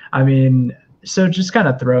 I mean, so just kind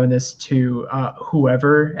of throwing this to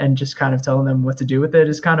whoever and just kind of telling them what to do with it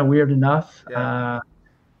is kind of weird enough. Yeah.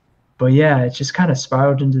 But yeah, it just kind of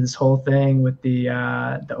spiraled into this whole thing with the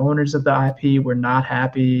owners of the IP were not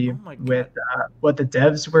happy with what the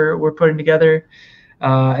devs were putting together.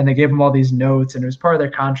 And they gave them all these notes, and it was part of their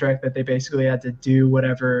contract that they basically had to do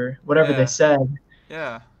whatever they said.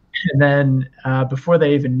 Yeah. And then before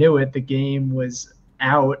they even knew it, the game was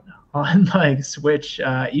out on like Switch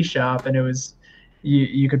eShop, and it was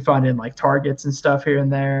you could find it in like Targets and stuff here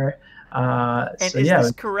and there. And so, is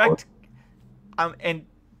this correct? And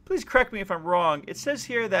please correct me if I'm wrong. It says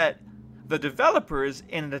here that the developers,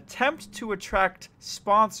 in an attempt to attract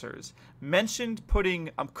sponsors, mentioned putting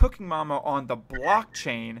Cooking Mama on the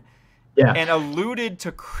blockchain and alluded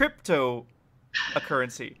to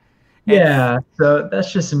cryptocurrency. Yeah, so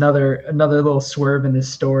that's just another little swerve in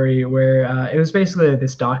this story where it was basically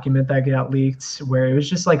this document that got leaked where it was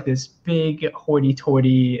just like this big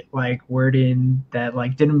hoity-toity like wording that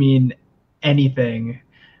like didn't mean anything.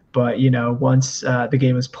 But, you know, once the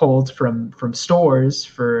game was pulled from stores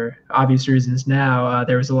for obvious reasons now,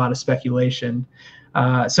 there was a lot of speculation.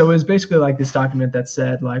 So it was basically like this document that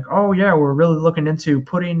said like, oh, yeah, we're really looking into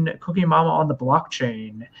putting Cooking Mama on the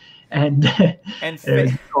blockchain. And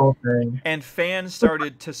fans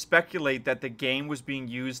started to speculate that the game was being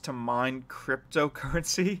used to mine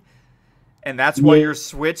cryptocurrency. And that's why your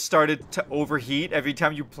Switch started to overheat every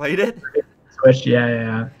time you played it. Switch,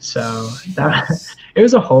 yeah. So it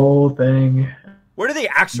was a whole thing. What are the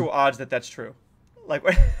actual odds that that's true? Like,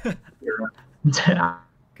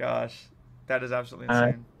 gosh, that is absolutely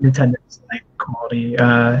insane. Nintendo's like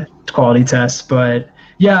quality tests, but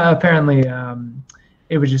yeah, apparently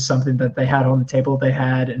it was just something that they had on the table. They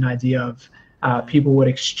had an idea of people would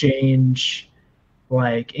exchange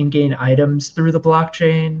like in-game items through the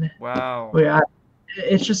blockchain. Wow.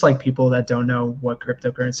 It's just like people that don't know what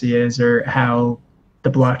cryptocurrency is or how the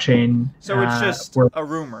blockchain. So it's just works. A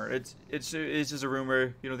rumor. It's just a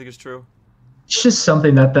rumor. You don't think it's true? It's just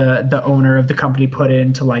something that the owner of the company put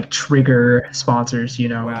in to like trigger sponsors. You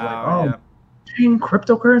know, wow,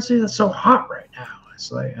 cryptocurrency that's so hot right now.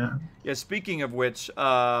 It's like yeah. Speaking of which,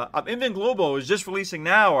 Inven Global is just releasing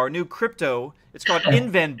now our new crypto. It's called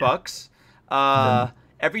Inven Bucks.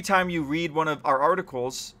 Every time you read one of our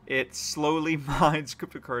articles, it slowly mines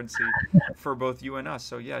cryptocurrency for both you and us.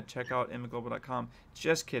 So yeah, check out invenglobal.com.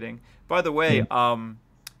 Just kidding. By the way,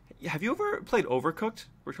 have you ever played Overcooked?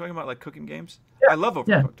 We're talking about like cooking games. Yeah. I love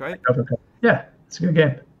Overcooked, right? Overcooked. Yeah, it's a good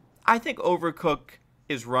game. I think Overcooked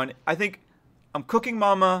is run. I think Cooking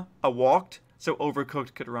Mama walked, so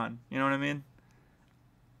Overcooked could run. You know what I mean?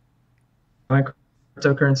 My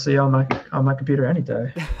cryptocurrency on my computer any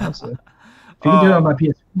day. Absolutely. If you can do it on my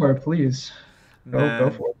PS4, please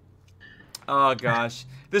go for it. Oh gosh,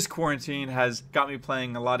 this quarantine has got me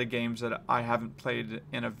playing a lot of games that I haven't played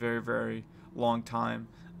in a very, very long time.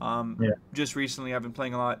 Yeah. Just recently, I've been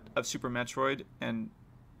playing a lot of Super Metroid, and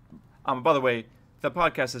by the way, the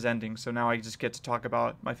podcast is ending, so now I just get to talk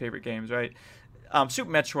about my favorite games, right?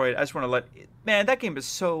 Super Metroid. I just want to man, that game is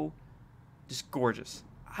so just gorgeous.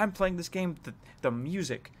 I'm playing this game, the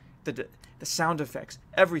music, the sound effects,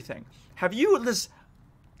 everything. Have you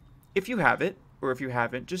if you have it, or if you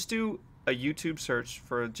haven't, just do a YouTube search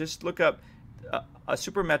for, just look up a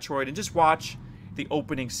Super Metroid and just watch the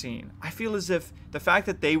opening scene. I feel as if the fact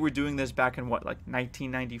that they were doing this back in what, like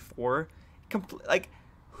 1994, like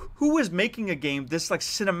who was making a game this like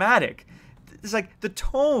cinematic? It's like the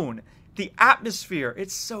tone, the atmosphere.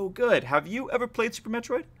 It's so good. Have you ever played Super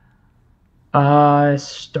Metroid? I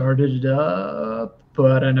started it up,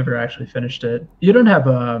 but I never actually finished it. You don't have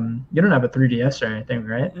a 3DS or anything,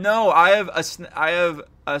 right? No, I have a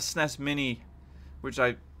SNES Mini, which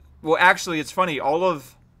well, actually, it's funny. All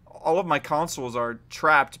of my consoles are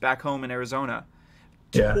trapped back home in Arizona.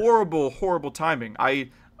 Yeah. Horrible timing. I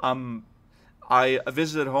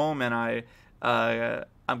visited home and I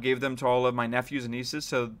gave them to all of my nephews and nieces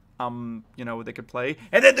so they could play.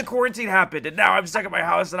 And then the quarantine happened, and now I'm stuck at my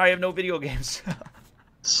house and I have no video games.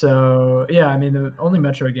 So yeah, I mean the only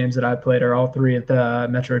Metroid games that I played are all three of the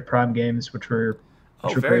Metroid Prime games, which were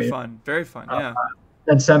very great. fun, very fun. Yeah.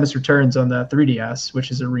 And Samus Returns on the 3DS,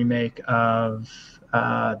 which is a remake of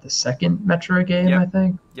the second Metroid game, I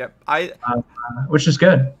think. Yep. Which is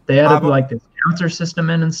good. They added like this counter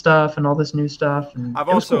system in and stuff, and all this new stuff. And I've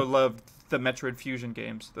also loved the Metroid Fusion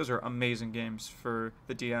games. Those are amazing games for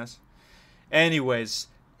the DS. Anyways,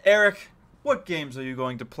 Eric, what games are you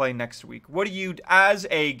going to play next week? What are you, as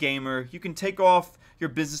a gamer, you can take off your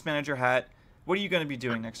business manager hat. What are you going to be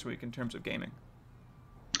doing next week in terms of gaming?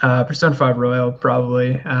 Persona 5 Royal,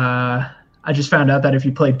 probably. I just found out that if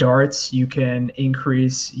you play darts, you can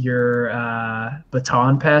increase your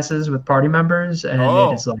baton passes with party members, and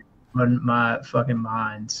it is like on my fucking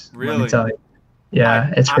mind. Really? Let me tell you.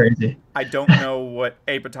 Yeah, it's crazy. I don't know what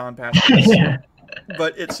a baton pass is,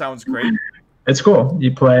 but it sounds great. It's cool.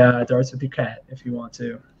 You play darts with your cat if you want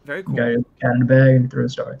to. Very cool. You got your cat in the bag and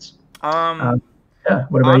throws darts. Yeah.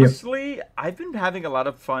 What about honestly, I've been having a lot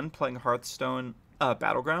of fun playing Hearthstone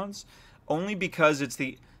Battlegrounds, only because it's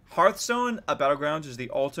the Hearthstone Battlegrounds is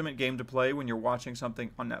the ultimate game to play when you're watching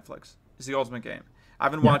something on Netflix. It's the ultimate game.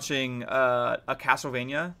 I've been watching a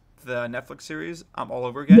Castlevania, the Netflix series, all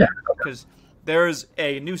over again because there's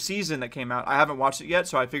a new season that came out. I haven't watched it yet,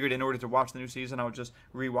 so I figured in order to watch the new season, I would just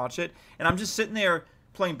rewatch it. And I'm just sitting there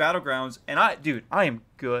playing Battlegrounds, and I am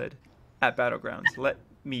good at Battlegrounds. Let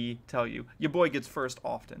me tell you, your boy gets first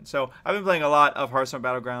often. So I've been playing a lot of Hearthstone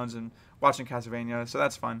Battlegrounds and watching Castlevania, so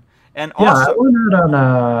that's fun. And also, I went out on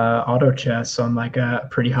auto chess on like a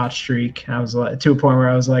pretty hot streak. I was like to a point where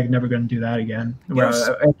I was like never going to do that again. Where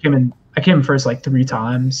I came in first like 3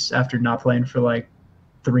 times after not playing for like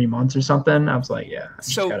 3 months or something. I was like,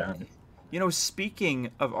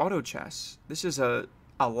 speaking of auto chess, this is a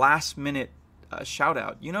last minute shout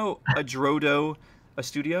out. Adrodo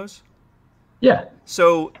Studios? Yeah.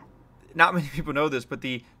 So not many people know this, but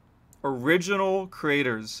the original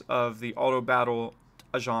creators of the auto battle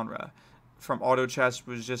genre from auto chess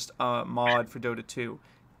was just a mod for Dota 2.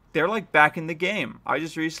 They're like back in the game. I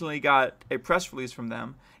just recently got a press release from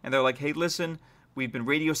them, and they're like, hey, listen, we've been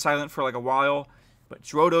radio silent for like a while, but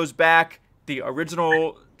Drodo's back. The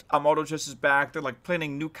original auto chess is back. They're like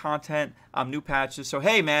planning new content, new patches. So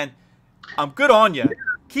hey, man, I'm good on you.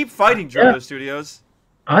 Keep fighting, Drodo Studios.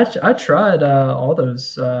 I tried all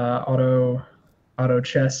those auto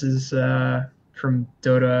chesses from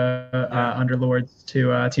Dota Underlords to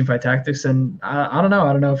Teamfight Tactics, and I don't know.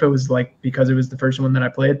 I don't know if it was like because it was the first one that I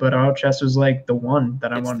played, but auto chess was like the one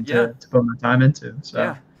that I wanted to put my time into.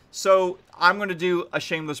 So I'm going to do a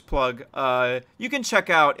shameless plug. You can check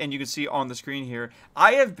out, and you can see on the screen here,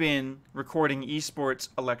 I have been recording esports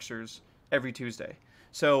lectures every Tuesday.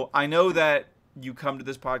 So I know that you come to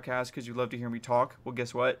this podcast because you love to hear me talk. Well,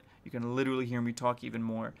 guess what? You can literally hear me talk even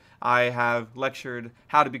more. I have lectured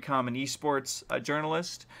how to become an esports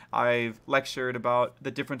journalist. I've lectured about the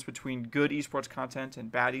difference between good esports content and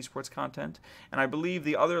bad esports content. And I believe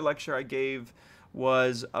the other lecture I gave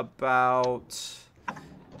was about...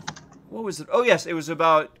 what was it? Oh, yes. It was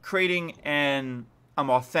about creating an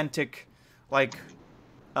authentic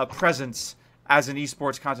presence as an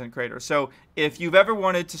esports content creator. So if you've ever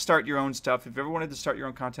wanted to start your own stuff, if you've ever wanted to start your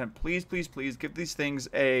own content, please, please, please give these things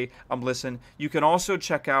a listen. You can also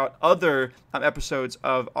check out other episodes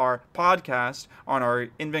of our podcast on our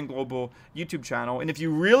Inven Global YouTube channel. And if you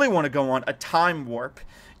really want to go on a time warp,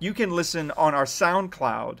 you can listen on our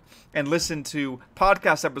SoundCloud and listen to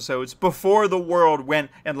podcast episodes before the world went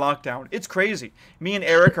in lockdown. It's crazy. Me and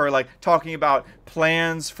Eric are like talking about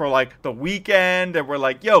plans for like the weekend, and we're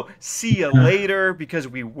like, yo, see you later, because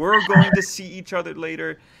we were going to see each other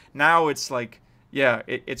later. Now it's like, yeah,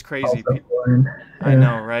 it's crazy. I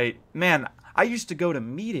know, right? Man, I used to go to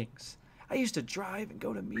meetings. I used to drive and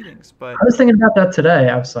go to meetings, but I was thinking about that today.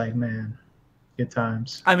 I was like, man, good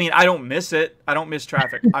times. I mean, I don't miss it. I don't miss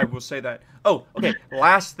traffic. I will say that. Oh, okay.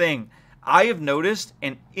 Last thing. I have noticed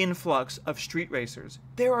an influx of street racers.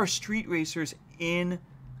 There are street racers in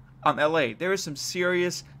LA. There is some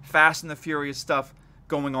serious Fast and the Furious stuff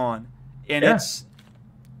going on. And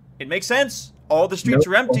it makes sense. All the streets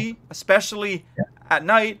are empty, especially at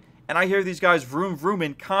night. And I hear these guys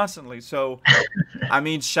vrooming constantly. So, I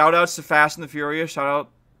mean, shout outs to Fast and the Furious. Shout out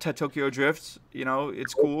to Tokyo Drift. You know,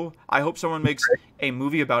 it's cool. I hope someone makes a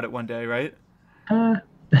movie about it one day, right?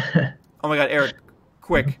 Oh my God, Eric,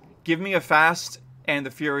 quick. Give me a Fast and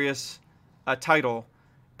the Furious title,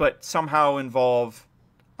 but somehow involve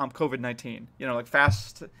COVID-19. You know, like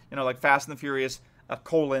Fast and the Furious,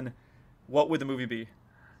 what would the movie be?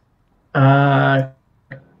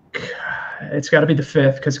 It's got to be the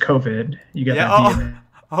fifth, because COVID. You got that V in it.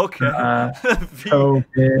 Okay.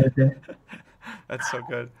 COVID. That's so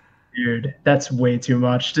good. Weird. That's way too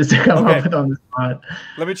much just to come up with on the spot.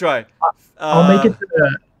 Let me try. I'll make it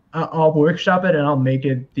I'll workshop it, and I'll make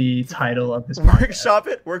it the title of this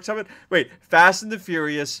podcast. Workshop it. Wait, Fast and the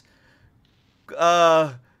Furious.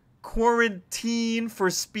 Quarantine for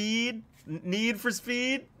Speed. Need for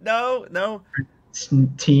Speed. No.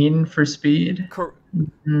 Teen for Speed. Fast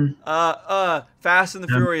and the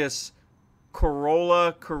Furious.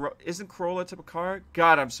 Corolla. Isn't Corolla a type of car?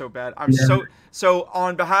 God, I'm so bad. So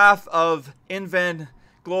on behalf of Inven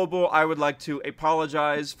Global, I would like to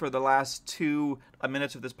apologize for the last 2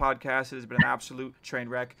 minutes of this podcast. It has been an absolute train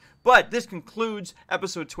wreck. But this concludes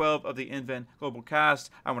episode 12 of the Inven Global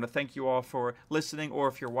Cast. I want to thank you all for listening, or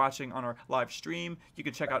if you're watching on our live stream, you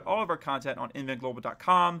can check out all of our content on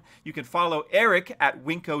invenglobal.com. You can follow Eric at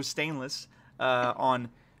Winko Stainless on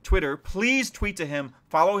Twitter. Please tweet to him,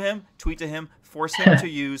 follow him, tweet to him, force him to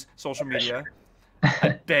use social media.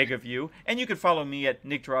 I beg of you. And you can follow me at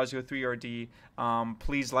Nick D'Orazio 3RD.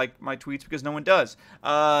 Please like my tweets, because no one does.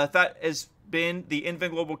 That has been the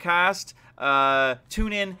Inven Global Cast.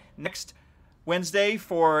 Tune in next Wednesday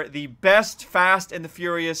for the best Fast and the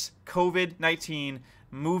Furious COVID-19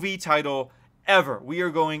 movie title ever. We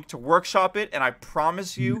are going to workshop it, and I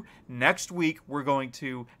promise you, next week we're going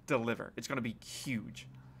to deliver. It's going to be huge.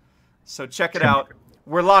 So check it out.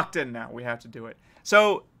 We're locked in now. We have to do it.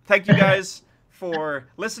 So thank you guys for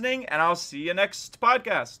listening, and I'll see you next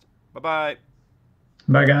podcast. Bye-bye.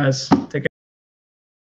 Bye, guys. Take care.